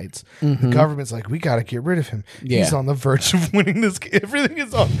gun rights. Mm-hmm. The government's like, we got to get rid of him. Yeah. He's on the verge of winning this. Everything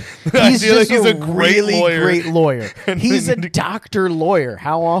is on. He's a great lawyer. He's a doctor lawyer.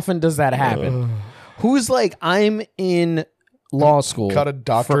 How often does that happen? Who's like, I'm in law school. Got a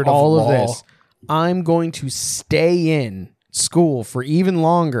doctorate for all of law. Of this. I'm going to stay in school for even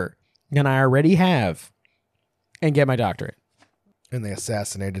longer than I already have and get my doctorate. And they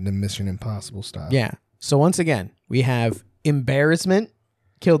assassinated him Mission Impossible style. Yeah. So once again, we have embarrassment,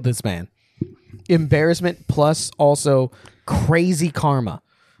 killed this man. Embarrassment plus also crazy karma,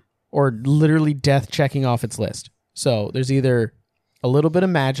 or literally death checking off its list. So there's either a little bit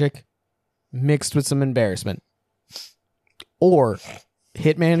of magic mixed with some embarrassment, or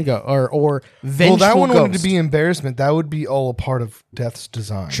Hitman or vengeful that one ghost. Wanted to be embarrassment. That would be all a part of Death's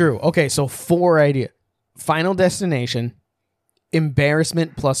design. True. Okay, so 4 ideas. Final destination,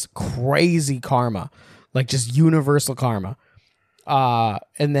 embarrassment plus crazy karma. Like just universal karma.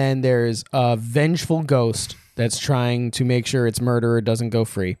 And then there's a vengeful ghost that's trying to make sure its murderer doesn't go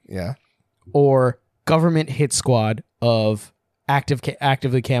free. Yeah. Or government hit squad of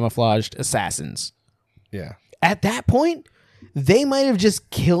actively camouflaged assassins. Yeah. At that point, they might have just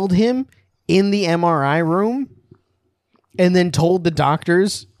killed him in the MRI room and then told the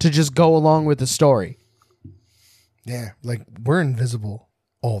doctors to just go along with the story. Yeah, like we're invisible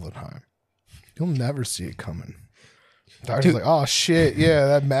all the time. You'll never see it coming. Doctor's like, oh shit, yeah,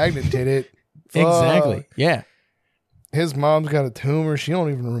 that magnet did it. Exactly, yeah. His mom's got a tumor. She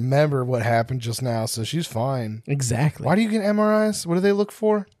don't even remember what happened just now, so she's fine. Exactly. Why do you get MRIs? What do they look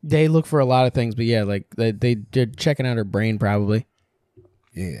for? They look for a lot of things, but yeah, like they're checking out her brain probably.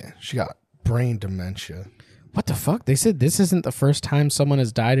 Yeah, she got brain dementia. What the fuck? They said this isn't the first time someone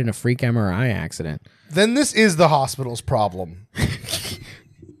has died in a freak MRI accident. Then this is the hospital's problem.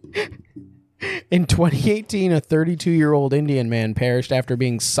 In 2018, a 32-year-old Indian man perished after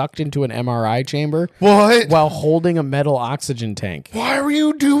being sucked into an MRI chamber. What? While holding a metal oxygen tank. Why were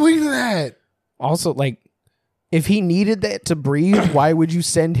you doing that? Also, like, if he needed that to breathe, why would you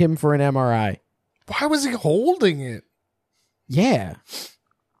send him for an MRI? Why was he holding it? Yeah.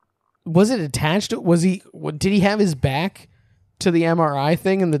 Was it attached to... Did he have his back to the MRI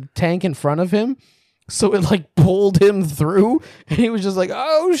thing and the tank in front of him? So it, like, pulled him through? And he was just like,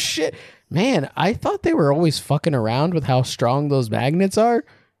 oh, shit. Man, I thought they were always fucking around with how strong those magnets are.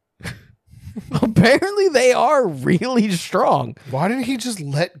 Apparently they are really strong. Why didn't he just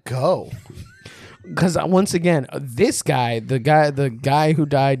let go? Because once again, this guy, the guy who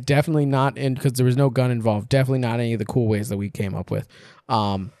died, definitely not in, because there was no gun involved, definitely not any of the cool ways that we came up with.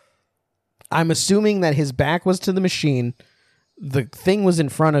 I'm assuming that his back was to the machine. The thing was in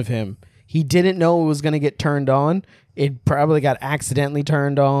front of him. He didn't know it was going to get turned on. It probably got accidentally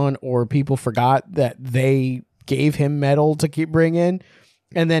turned on, or people forgot that they gave him metal to bring in.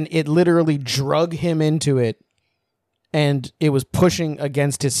 And then it literally drug him into it. And it was pushing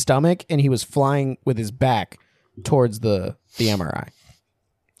against his stomach, and he was flying with his back towards the MRI.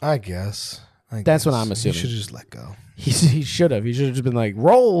 I guess. That's what I'm assuming. He should just let go. He should have. He should have just been like,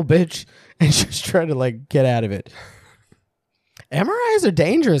 roll, bitch, and just try to, like, get out of it. MRIs are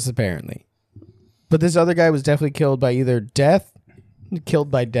dangerous, apparently. But this other guy was definitely killed by either death,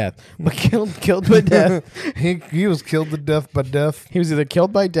 killed by death. He was killed to death by death. He was either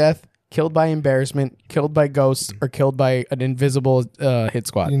killed by death, killed by embarrassment, killed by ghosts, or killed by an invisible hit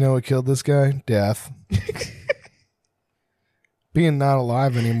squad. You know what killed this guy? Death. Being not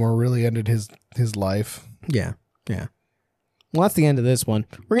alive anymore really ended his life. Yeah. Well, that's the end of this one.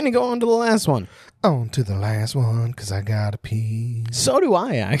 We're going to go on to the last one. On to the last one, because I gotta pee. So do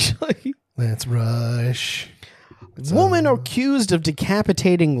I, actually. Let's rush. Woman accused of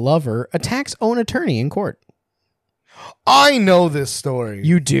decapitating lover attacks own attorney in court. I know this story.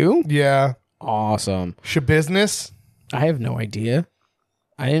 You do? Yeah. Awesome. Shabusiness? I have no idea.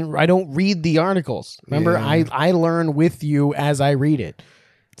 I don't read the articles. Remember, yeah. I learn with you as I read it.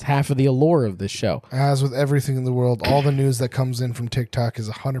 It's half of the allure of this show. As with everything in the world, all the news that comes in from TikTok is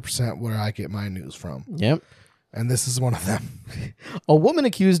 100% where I get my news from. Yep. And this is one of them. A woman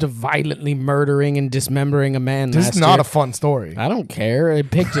accused of violently murdering and dismembering a man This is not a fun story. I don't care. I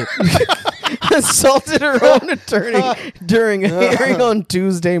picked it. Assaulted her own attorney during a hearing on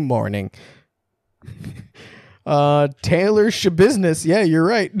Tuesday morning. Taylor Shabusiness, yeah, you're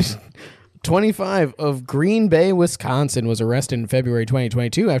right. 25 of Green Bay, Wisconsin, was arrested in February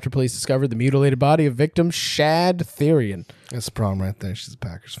 2022 after police discovered the mutilated body of victim Shad Therian. That's the problem right there. She's a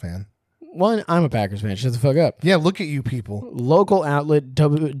Packers fan. One, I'm a Packers fan. Shut the fuck up. Yeah, look at you people. Local outlet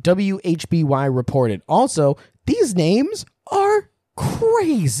WHBY reported. Also, these names are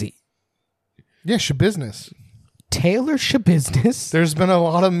crazy. Yeah, Shabusiness. Taylor Shabusiness. There's been a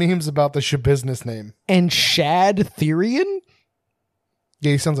lot of memes about the Shabusiness name. And Shad Therian?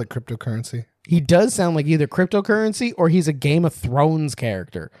 Yeah, he sounds like cryptocurrency. He does sound like either cryptocurrency or he's a Game of Thrones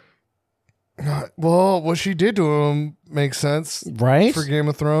character. Well, what she did to him makes sense. Right? For Game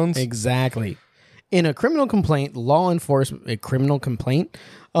of Thrones. Exactly. In a criminal complaint, law enforcement... A criminal complaint?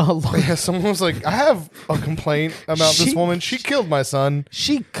 Yeah, someone was like, I have a complaint about this woman. She killed my son.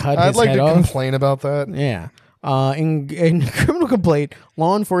 She cut his head off. I'd like to complain about that. Yeah. In a criminal complaint,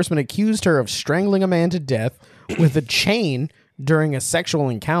 law enforcement accused her of strangling a man to death with a chain during a sexual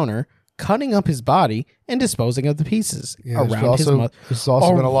encounter, cutting up his body, and disposing of the pieces around his mother. There's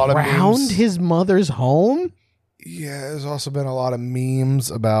also been a lot of memes. Around his mother's home? Yeah, there's also been a lot of memes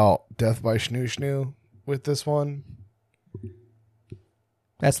about death by Schnoo Schnoo with this one.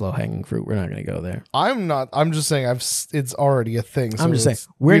 That's low-hanging fruit. We're not going to go there. I'm not. I'm just saying it's already a thing. So I'm just saying.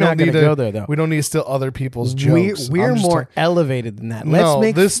 We're not going to go there, though. We don't need to steal other people's jokes. We're more elevated than that.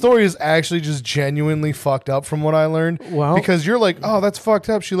 This story is actually just genuinely fucked up from what I learned. Well, because you're like, oh, that's fucked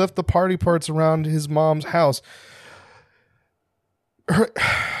up. She left the party parts around his mom's house.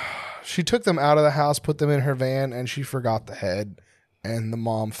 She took them out of the house, put them in her van, and she forgot the head. And the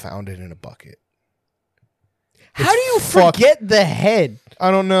mom found it in a bucket. How do you forget the head?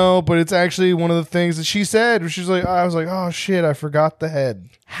 I don't know, but it's actually one of the things that she said. She's like, I was like, oh shit, I forgot the head.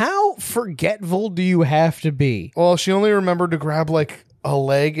 How forgetful do you have to be? Well, she only remembered to grab like a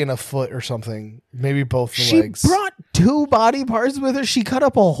leg and a foot or something. Maybe both the legs. She brought 2 body parts with her. She cut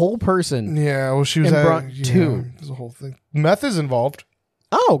up a whole person. Yeah, well, she was brought 2. There's a whole thing. Meth is involved.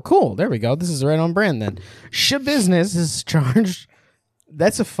 Oh, cool. There we go. This is right on brand then. Shabusiness is charged.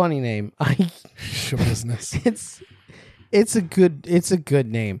 That's a funny name. Shabusiness. It's a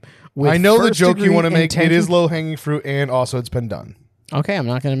good name. I know the joke you want to make. It is low hanging fruit, and also it's been done. Okay, I'm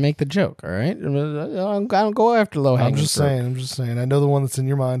not going to make the joke. All right, I don't go after low hanging. I'm just saying. I know the one that's in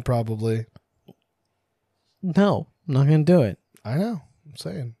your mind, probably. No, I'm not going to do it. I know. I'm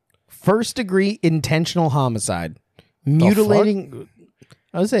saying. First degree intentional homicide, mutilating.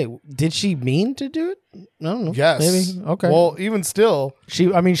 I would say, did she mean to do it? I don't know. Yes. Maybe. Okay. Well, even still.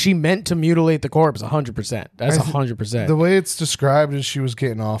 She meant to mutilate the corpse 100%. That's 100%. The way it's described is she was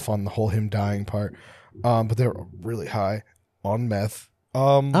getting off on the whole him dying part. But they were really high on meth.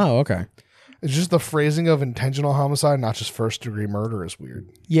 Okay. It's just the phrasing of intentional homicide, not just first degree murder, is weird.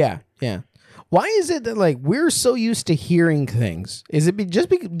 Yeah. Why is it that like we're so used to hearing things? Is it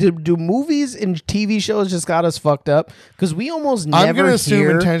do movies and TV shows just got us fucked up? Because we almost never. I'm gonna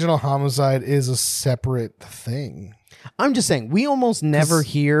assume intentional homicide is a separate thing. I'm just saying we almost never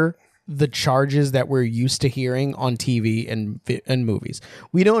hear the charges that we're used to hearing on TV and movies.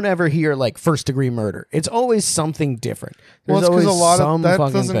 We don't ever hear like first degree murder. It's always something different. There's always some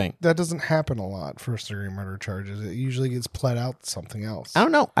fucking thing. That doesn't happen a lot. First degree murder charges. It usually gets pled out something else. I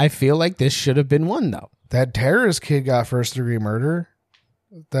don't know. I feel like this should have been one though. That terrorist kid got first degree murder.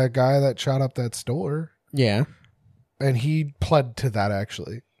 That guy that shot up that store. Yeah. And he pled to that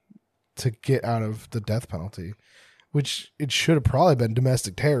actually to get out of the death penalty. Which it should have probably been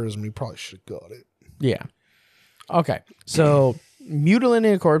domestic terrorism. You probably should have got it. Yeah. Okay. So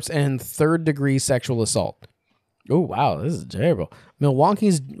mutilating a corpse, and third-degree sexual assault. Oh, wow, this is terrible.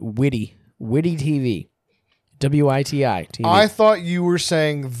 Milwaukee's Witty TV. WITI TV. I thought you were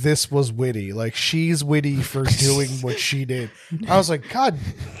saying this was witty. Like, she's witty for doing what she did. I was like, God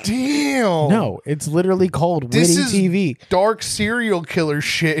damn. No, it's literally called this Witty is TV. Dark serial killer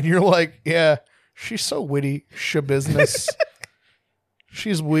shit. And you're like, yeah, she's so witty. Business.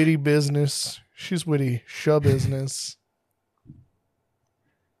 She's witty business. She's witty business.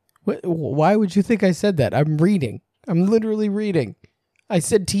 Why would you think I said that? I'm reading. I'm literally reading. I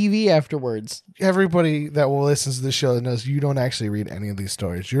said TV afterwards. Everybody that will listen to the show knows you don't actually read any of these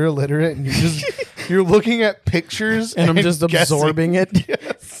stories. You're illiterate and you're looking at pictures and I'm just guessing. Absorbing it.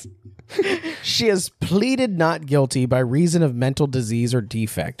 Yes. She has pleaded not guilty by reason of mental disease or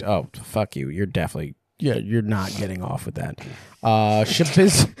defect. Oh, fuck you. You're definitely you're not getting off with that.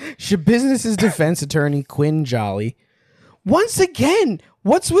 Shabusiness's defense attorney Quinn Jolly. Once again,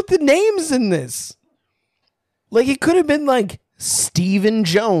 what's with the names in this? Like, it could have been like Stephen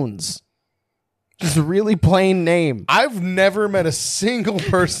Jones. Just a really plain name. I've never met a single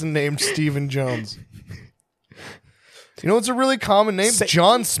person named Stephen Jones. You know what's a really common name?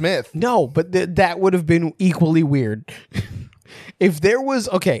 John Smith. No, but that would have been equally weird. If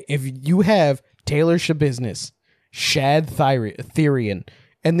you have Taylor Shabusiness, Shad Therian,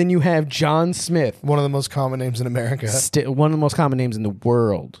 and then you have John Smith. One of the most common names in America. One of the most common names in the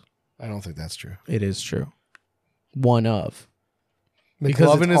world. I don't think that's true. It is true. One of.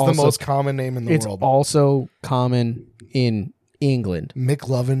 McLovin is the most common name in the world. It's also common in England.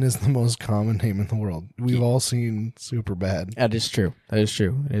 McLovin is the most common name in the world. We've all seen Superbad. That is true.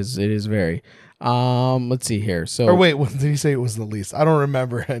 It is very. Let's see here. So, or wait, what did he say it was the least? I don't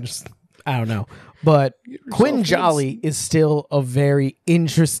remember. I don't know. But Quinn Jolly is still a very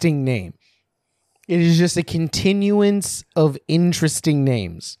interesting name. It is just a continuance of interesting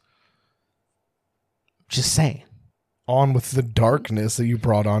names. Just saying. On with the darkness that you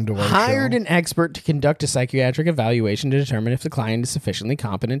brought onto our Hired show. an expert to conduct a psychiatric evaluation to determine if the client is sufficiently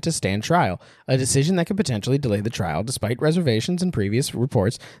competent to stand trial, a decision that could potentially delay the trial despite reservations and previous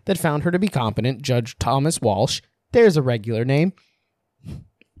reports that found her to be competent. Judge Thomas Walsh, there's a regular name.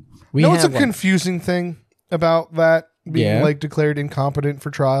 It's a confusing thing about that being like declared incompetent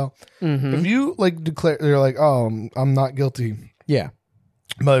for trial. Mm-hmm. If you like declare, they're like, oh, I'm not guilty. Yeah.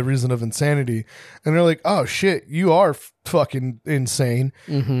 By reason of insanity, and they're like, oh shit, you are fucking insane.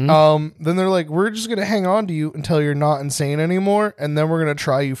 Mm-hmm. Then they're like, we're just gonna hang on to you until you're not insane anymore, and then we're gonna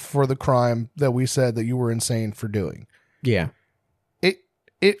try you for the crime that we said that you were insane for doing. Yeah.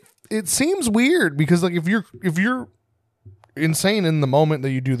 It seems weird because like if you're insane in the moment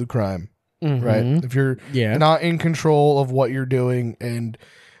that you do the crime, mm-hmm. right? If you're not in control of what you're doing and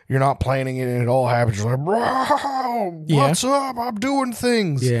you're not planning it and it all happens, you're like, bro, what's up? I'm doing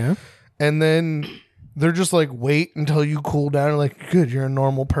things. Yeah. And then they're just like, wait until you cool down. Like, good, you're a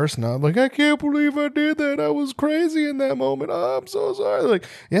normal person. I'm like, I can't believe I did that. I was crazy in that moment. Oh, I'm so sorry. They're like,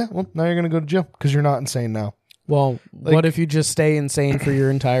 yeah, well, now you're going to go to jail because you're not insane now. Well, like, what if you just stay insane for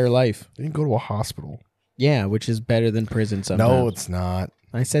your entire life? You can go to a hospital. Yeah, which is better than prison sometimes. No, it's not.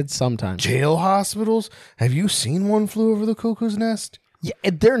 I said sometimes. Jail hospitals? Have you seen One Flew Over the Cuckoo's Nest?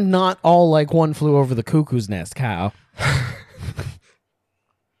 Yeah, they're not all like One Flew Over the Cuckoo's Nest, Kyle.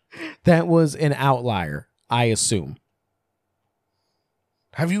 That was an outlier, I assume.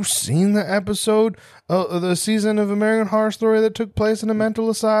 Have you seen the episode of the season of American Horror Story that took place in a mental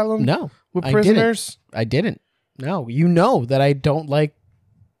asylum? No. With prisoners? I didn't. No. You know that I don't like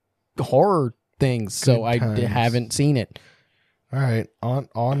horror things, so I haven't seen it. All right,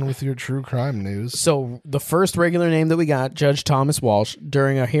 on with your true crime news. So the first regular name that we got, Judge Thomas Walsh,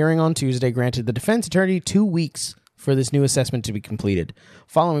 during a hearing on Tuesday, granted the defense attorney 2 weeks for this new assessment to be completed.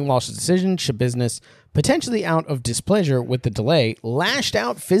 Following Walsh's decision, Shabusiness, potentially out of displeasure with the delay, lashed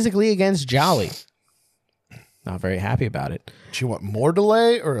out physically against Jolly. Not very happy about it. Do you want more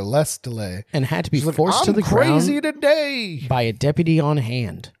delay or less delay? And had to be forced to the crazy ground today by a deputy on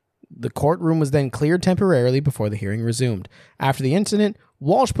hand. The courtroom was then cleared temporarily before the hearing resumed. After the incident,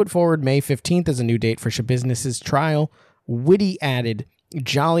 Walsh put forward May 15th as a new date for Shabusiness's trial. Witty added,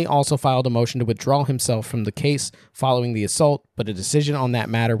 Jolly also filed a motion to withdraw himself from the case following the assault, but a decision on that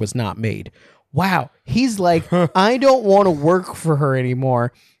matter was not made. Wow. He's like, I don't want to work for her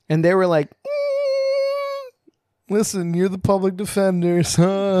anymore. And they were like, listen, you're the public defender.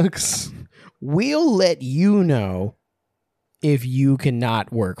 Sucks. We'll let you know if you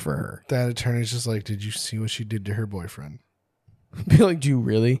cannot work for her. That attorney's just like, did you see what she did to her boyfriend? Be like, do you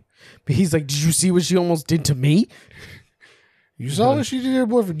really? But he's like, did you see what she almost did to me? You saw what she did to her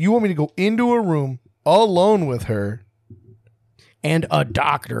boyfriend. You want me to go into a room alone with her and a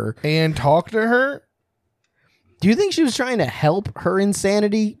doctor and talk to her. Do you think she was trying to help her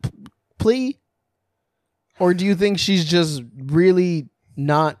insanity plea? Or do you think she's just really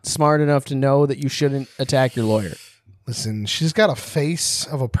not smart enough to know that you shouldn't attack your lawyer? Listen, she's got a face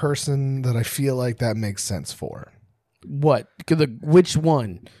of a person that I feel like that makes sense for. What? Which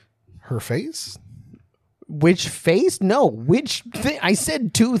one? Her face? Which face? No, which thing? I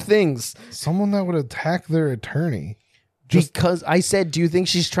said two things. Someone that would attack their attorney. Because I said, do you think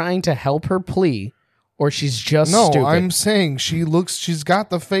she's trying to help her plea? Or she's just stupid? No, I'm saying she's got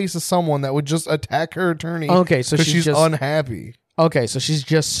the face of someone that would just attack her attorney. Okay, so she's just unhappy. Okay, so she's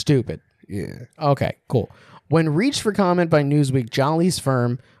just stupid. Yeah. Okay, cool. When reached for comment by Newsweek, Jolly's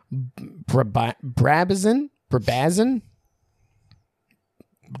firm, Brabazon?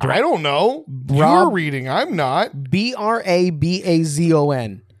 I don't know. You're reading. I'm not.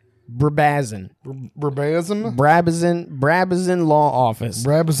 Brabazon. Brabazon Law Office.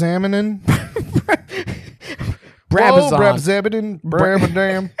 Brabazamanin. Brabazon.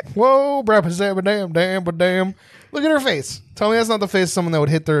 Brabadam. Whoa, Brabazabadam, damn. Look at her face. Tell me that's not the face of someone that would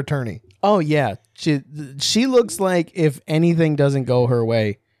hit their attorney. Oh, yeah. She looks like if anything doesn't go her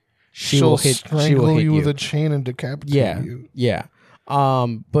way, she'll strangle you with a chain and decapitate you. Yeah.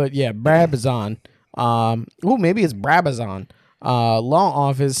 But yeah, Brabazon. Maybe it's Brabazon. Law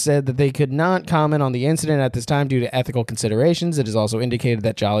office said that they could not comment on the incident at this time due to ethical considerations. It is also indicated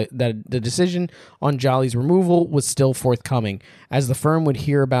that the decision on Jolly's removal was still forthcoming, as the firm would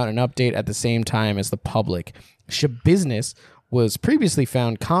hear about an update at the same time as the public. Business was previously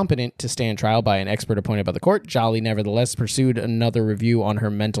found competent to stand trial by an expert appointed by the court. Jolly nevertheless pursued another review on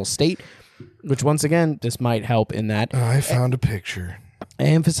her mental state, which once again, this might help in that. I found a picture.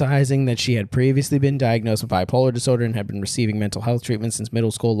 Emphasizing that she had previously been diagnosed with bipolar disorder and had been receiving mental health treatment since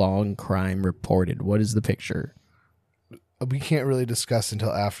middle school. Long crime reported. What is the picture? We can't really discuss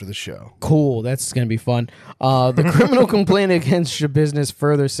until after the show. Cool. That's going to be fun. The criminal complaint against Business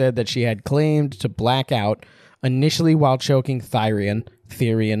further said that she had claimed to black out initially while choking Therian,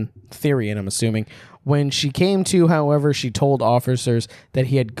 I'm assuming. When she came to, however, she told officers that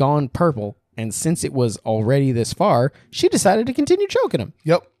he had gone purple. And since it was already this far, she decided to continue choking him.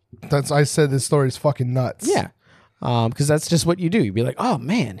 Yep. I said this story is fucking nuts. Yeah. Because that's just what you do. You'd be like, oh,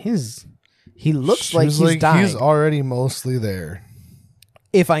 man, he looks like he's dying. He's already mostly there.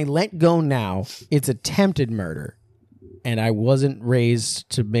 If I let go now, it's attempted murder. And I wasn't raised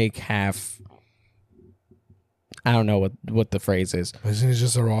to make half... I don't know what the phrase is. Isn't it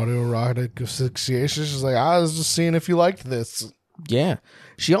just autoerotic asphyxiation? She's like, I was just seeing if you liked this. Yeah.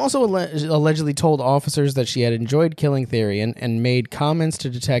 She also allegedly told officers that she had enjoyed killing Therian and made comments to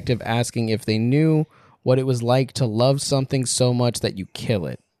detective asking if they knew what it was like to love something so much that you kill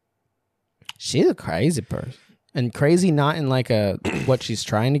it. She's a crazy person. And crazy not in like a what she's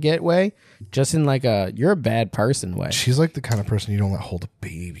trying to get way, just in like a you're a bad person way. She's like the kind of person you don't let hold a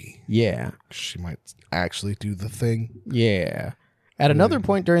baby. Yeah. She might actually do the thing. Yeah. At another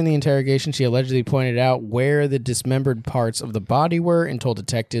point during the interrogation, she allegedly pointed out where the dismembered parts of the body were and told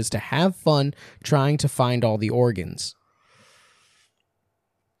detectives to have fun trying to find all the organs.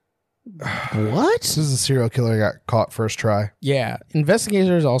 What? This is a serial killer that got caught first try. Yeah.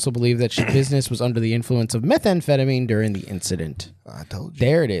 Investigators also believe that Business was under the influence of methamphetamine during the incident. I told you.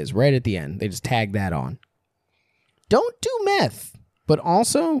 There it is, right at the end. They just tagged that on. Don't do meth, but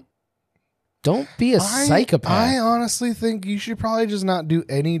also... don't be a psychopath. I honestly think you should probably just not do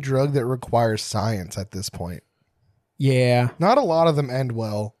any drug that requires science at this point. Yeah. Not a lot of them end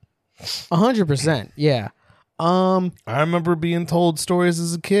well. 100%. Yeah. I remember being told stories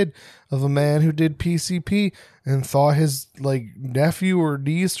as a kid of a man who did PCP and thought his nephew or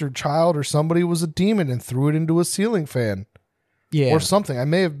niece or child or somebody was a demon and threw it into a ceiling fan. Yeah. Or something. I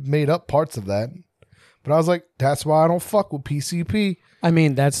may have made up parts of that. But I was like, that's why I don't fuck with PCP. I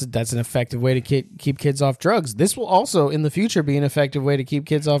mean, that's an effective way to keep kids off drugs. This will also, in the future, be an effective way to keep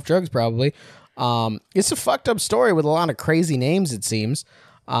kids off drugs, probably. It's a fucked up story with a lot of crazy names, it seems.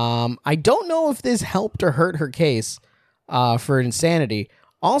 I don't know if this helped or hurt her case for insanity.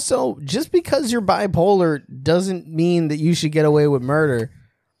 Also, just because you're bipolar doesn't mean that you should get away with murder.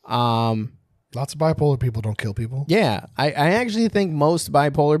 Lots of bipolar people don't kill people. Yeah, I actually think most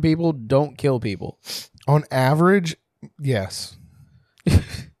bipolar people don't kill people. On average, yes.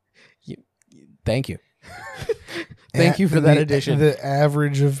 Thank you. Thank you for that addition. The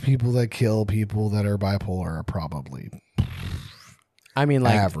average of people that kill people that are bipolar are probably, I mean,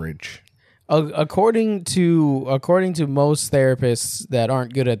 like average. According to most therapists that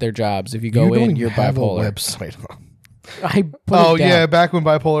aren't good at their jobs, if you go in, you're bipolar. A website. I put it down. Yeah, back when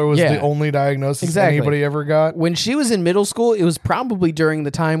bipolar was the only diagnosis anybody ever got. When she was in middle school, it was probably during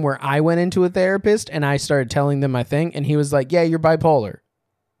the time where I went into a therapist and I started telling them my thing, and he was like, yeah, you're bipolar.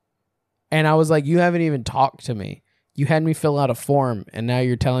 And I was like, you haven't even talked to me. You had me fill out a form, and now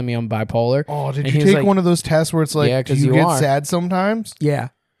you're telling me I'm bipolar. Oh, did you take one of those tests where it's like, do you get sad sometimes? Yeah.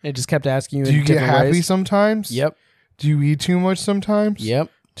 It just kept asking you. Do you get happy sometimes? Yep. Do you eat too much sometimes? Yep.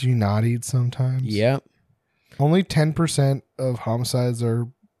 Do you not eat sometimes? Yep. Only 10% of homicides are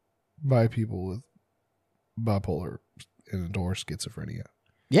by people with bipolar and or schizophrenia.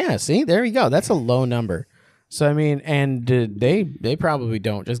 Yeah, see? There you go. That's a low number. So, I mean, and they probably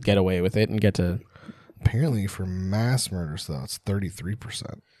don't just get away with it and get to... Apparently, for mass murders, though, it's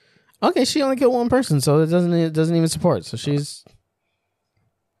 33%. Okay, she only killed one person, so it doesn't even support. So she's...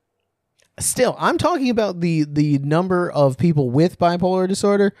 Still, I'm talking about the number of people with bipolar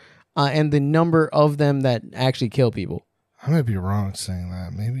disorder and the number of them that actually kill people. I might be wrong saying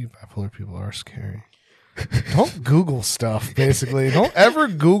that. Maybe bipolar people are scary. Don't Google stuff, basically. Don't ever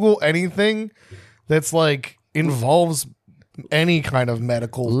Google anything that's like involves any kind of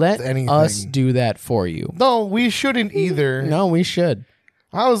medical anything. Let us do that for you. No, we shouldn't either. No, we should.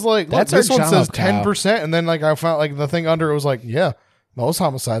 I was like, this one says 10%, and then like I found like the thing under it was like, yeah, most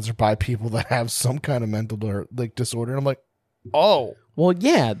homicides are by people that have some kind of mental disorder. And I'm like, oh. Well,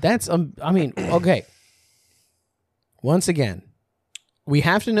 yeah, that's, I mean, okay. Once again, we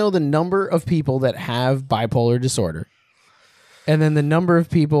have to know the number of people that have bipolar disorder. And then the number of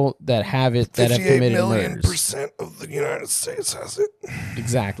people that have it that have committed murders. 58% of the United States has it.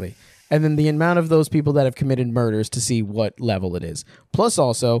 Exactly. And then the amount of those people that have committed murders to see what level it is. Plus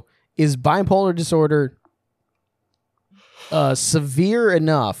also, is bipolar disorder severe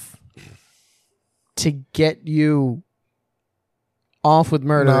enough to get you off with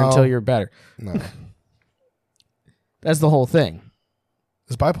murder until you're better? No. That's the whole thing.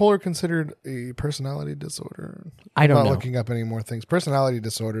 Is bipolar considered a personality disorder? I don't know. I'm not looking up any more things. Personality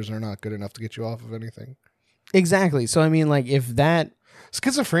disorders are not good enough to get you off of anything. Exactly. So, I mean, like, if that...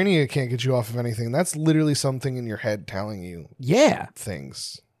 Schizophrenia can't get you off of anything. That's literally something in your head telling you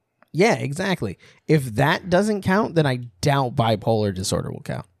things. Yeah, exactly. If that doesn't count, then I doubt bipolar disorder will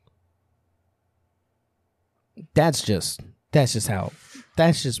count. That's just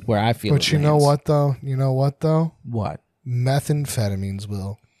where I feel. But you know what though? What? Methamphetamines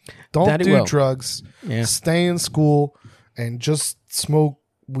will. Don't do drugs. Yeah. Stay in school and just smoke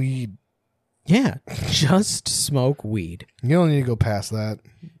weed. Yeah, just smoke weed. You don't need to go past that.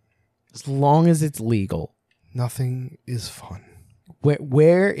 As long as it's legal. Nothing is fun.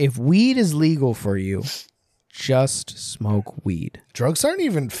 Where if weed is legal for you, just smoke weed. Drugs aren't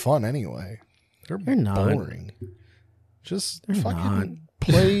even fun anyway. They're not boring. Just fucking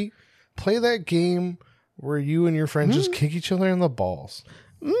play that game where you and your friends just kick each other in the balls.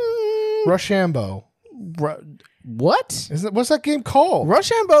 Rochambeau. What? What's that game called?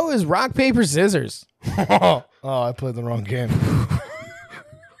 Rochambeau is rock, paper, scissors. Oh, I played the wrong game.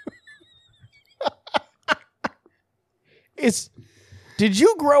 Did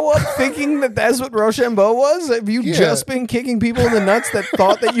you grow up thinking that that's what Rochambeau was? Have you just been kicking people in the nuts that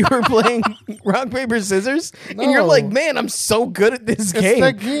thought that you were playing rock, paper, scissors? No. And you're like, man, I'm so good at this game. It's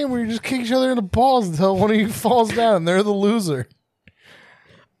that game where you just kick each other in the balls until one of you falls down and they're the loser.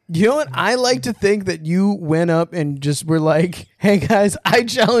 You know what? I like to think that you went up and just were like, hey guys, I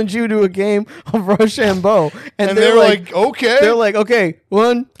challenge you to a game of Rochambeau. And they're like, okay. They're like, okay,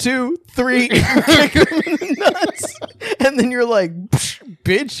 1, 2, 3, kick them in the nuts. And then you're like,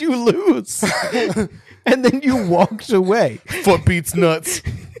 bitch, you lose. And then you walked away. Foot beats nuts.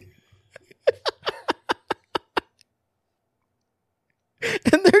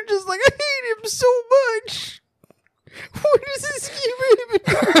 And they're just like, I hate him so much. What is this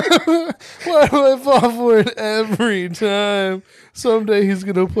game? Why do I fall for it every time? Someday he's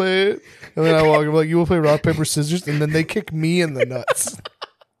going to play it. And then I walk up like, you will play rock, paper, scissors? And then they kick me in the nuts.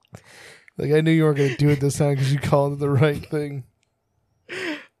 Like, I knew you weren't going to do it this time because you called it the right thing.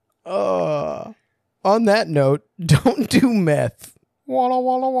 On that note, don't do meth. Walla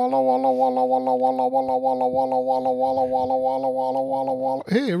walla walla walla walla walla walla walla walla walla walla walla walla walla walla walla.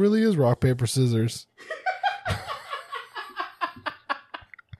 Hey, it really is rock, paper, scissors.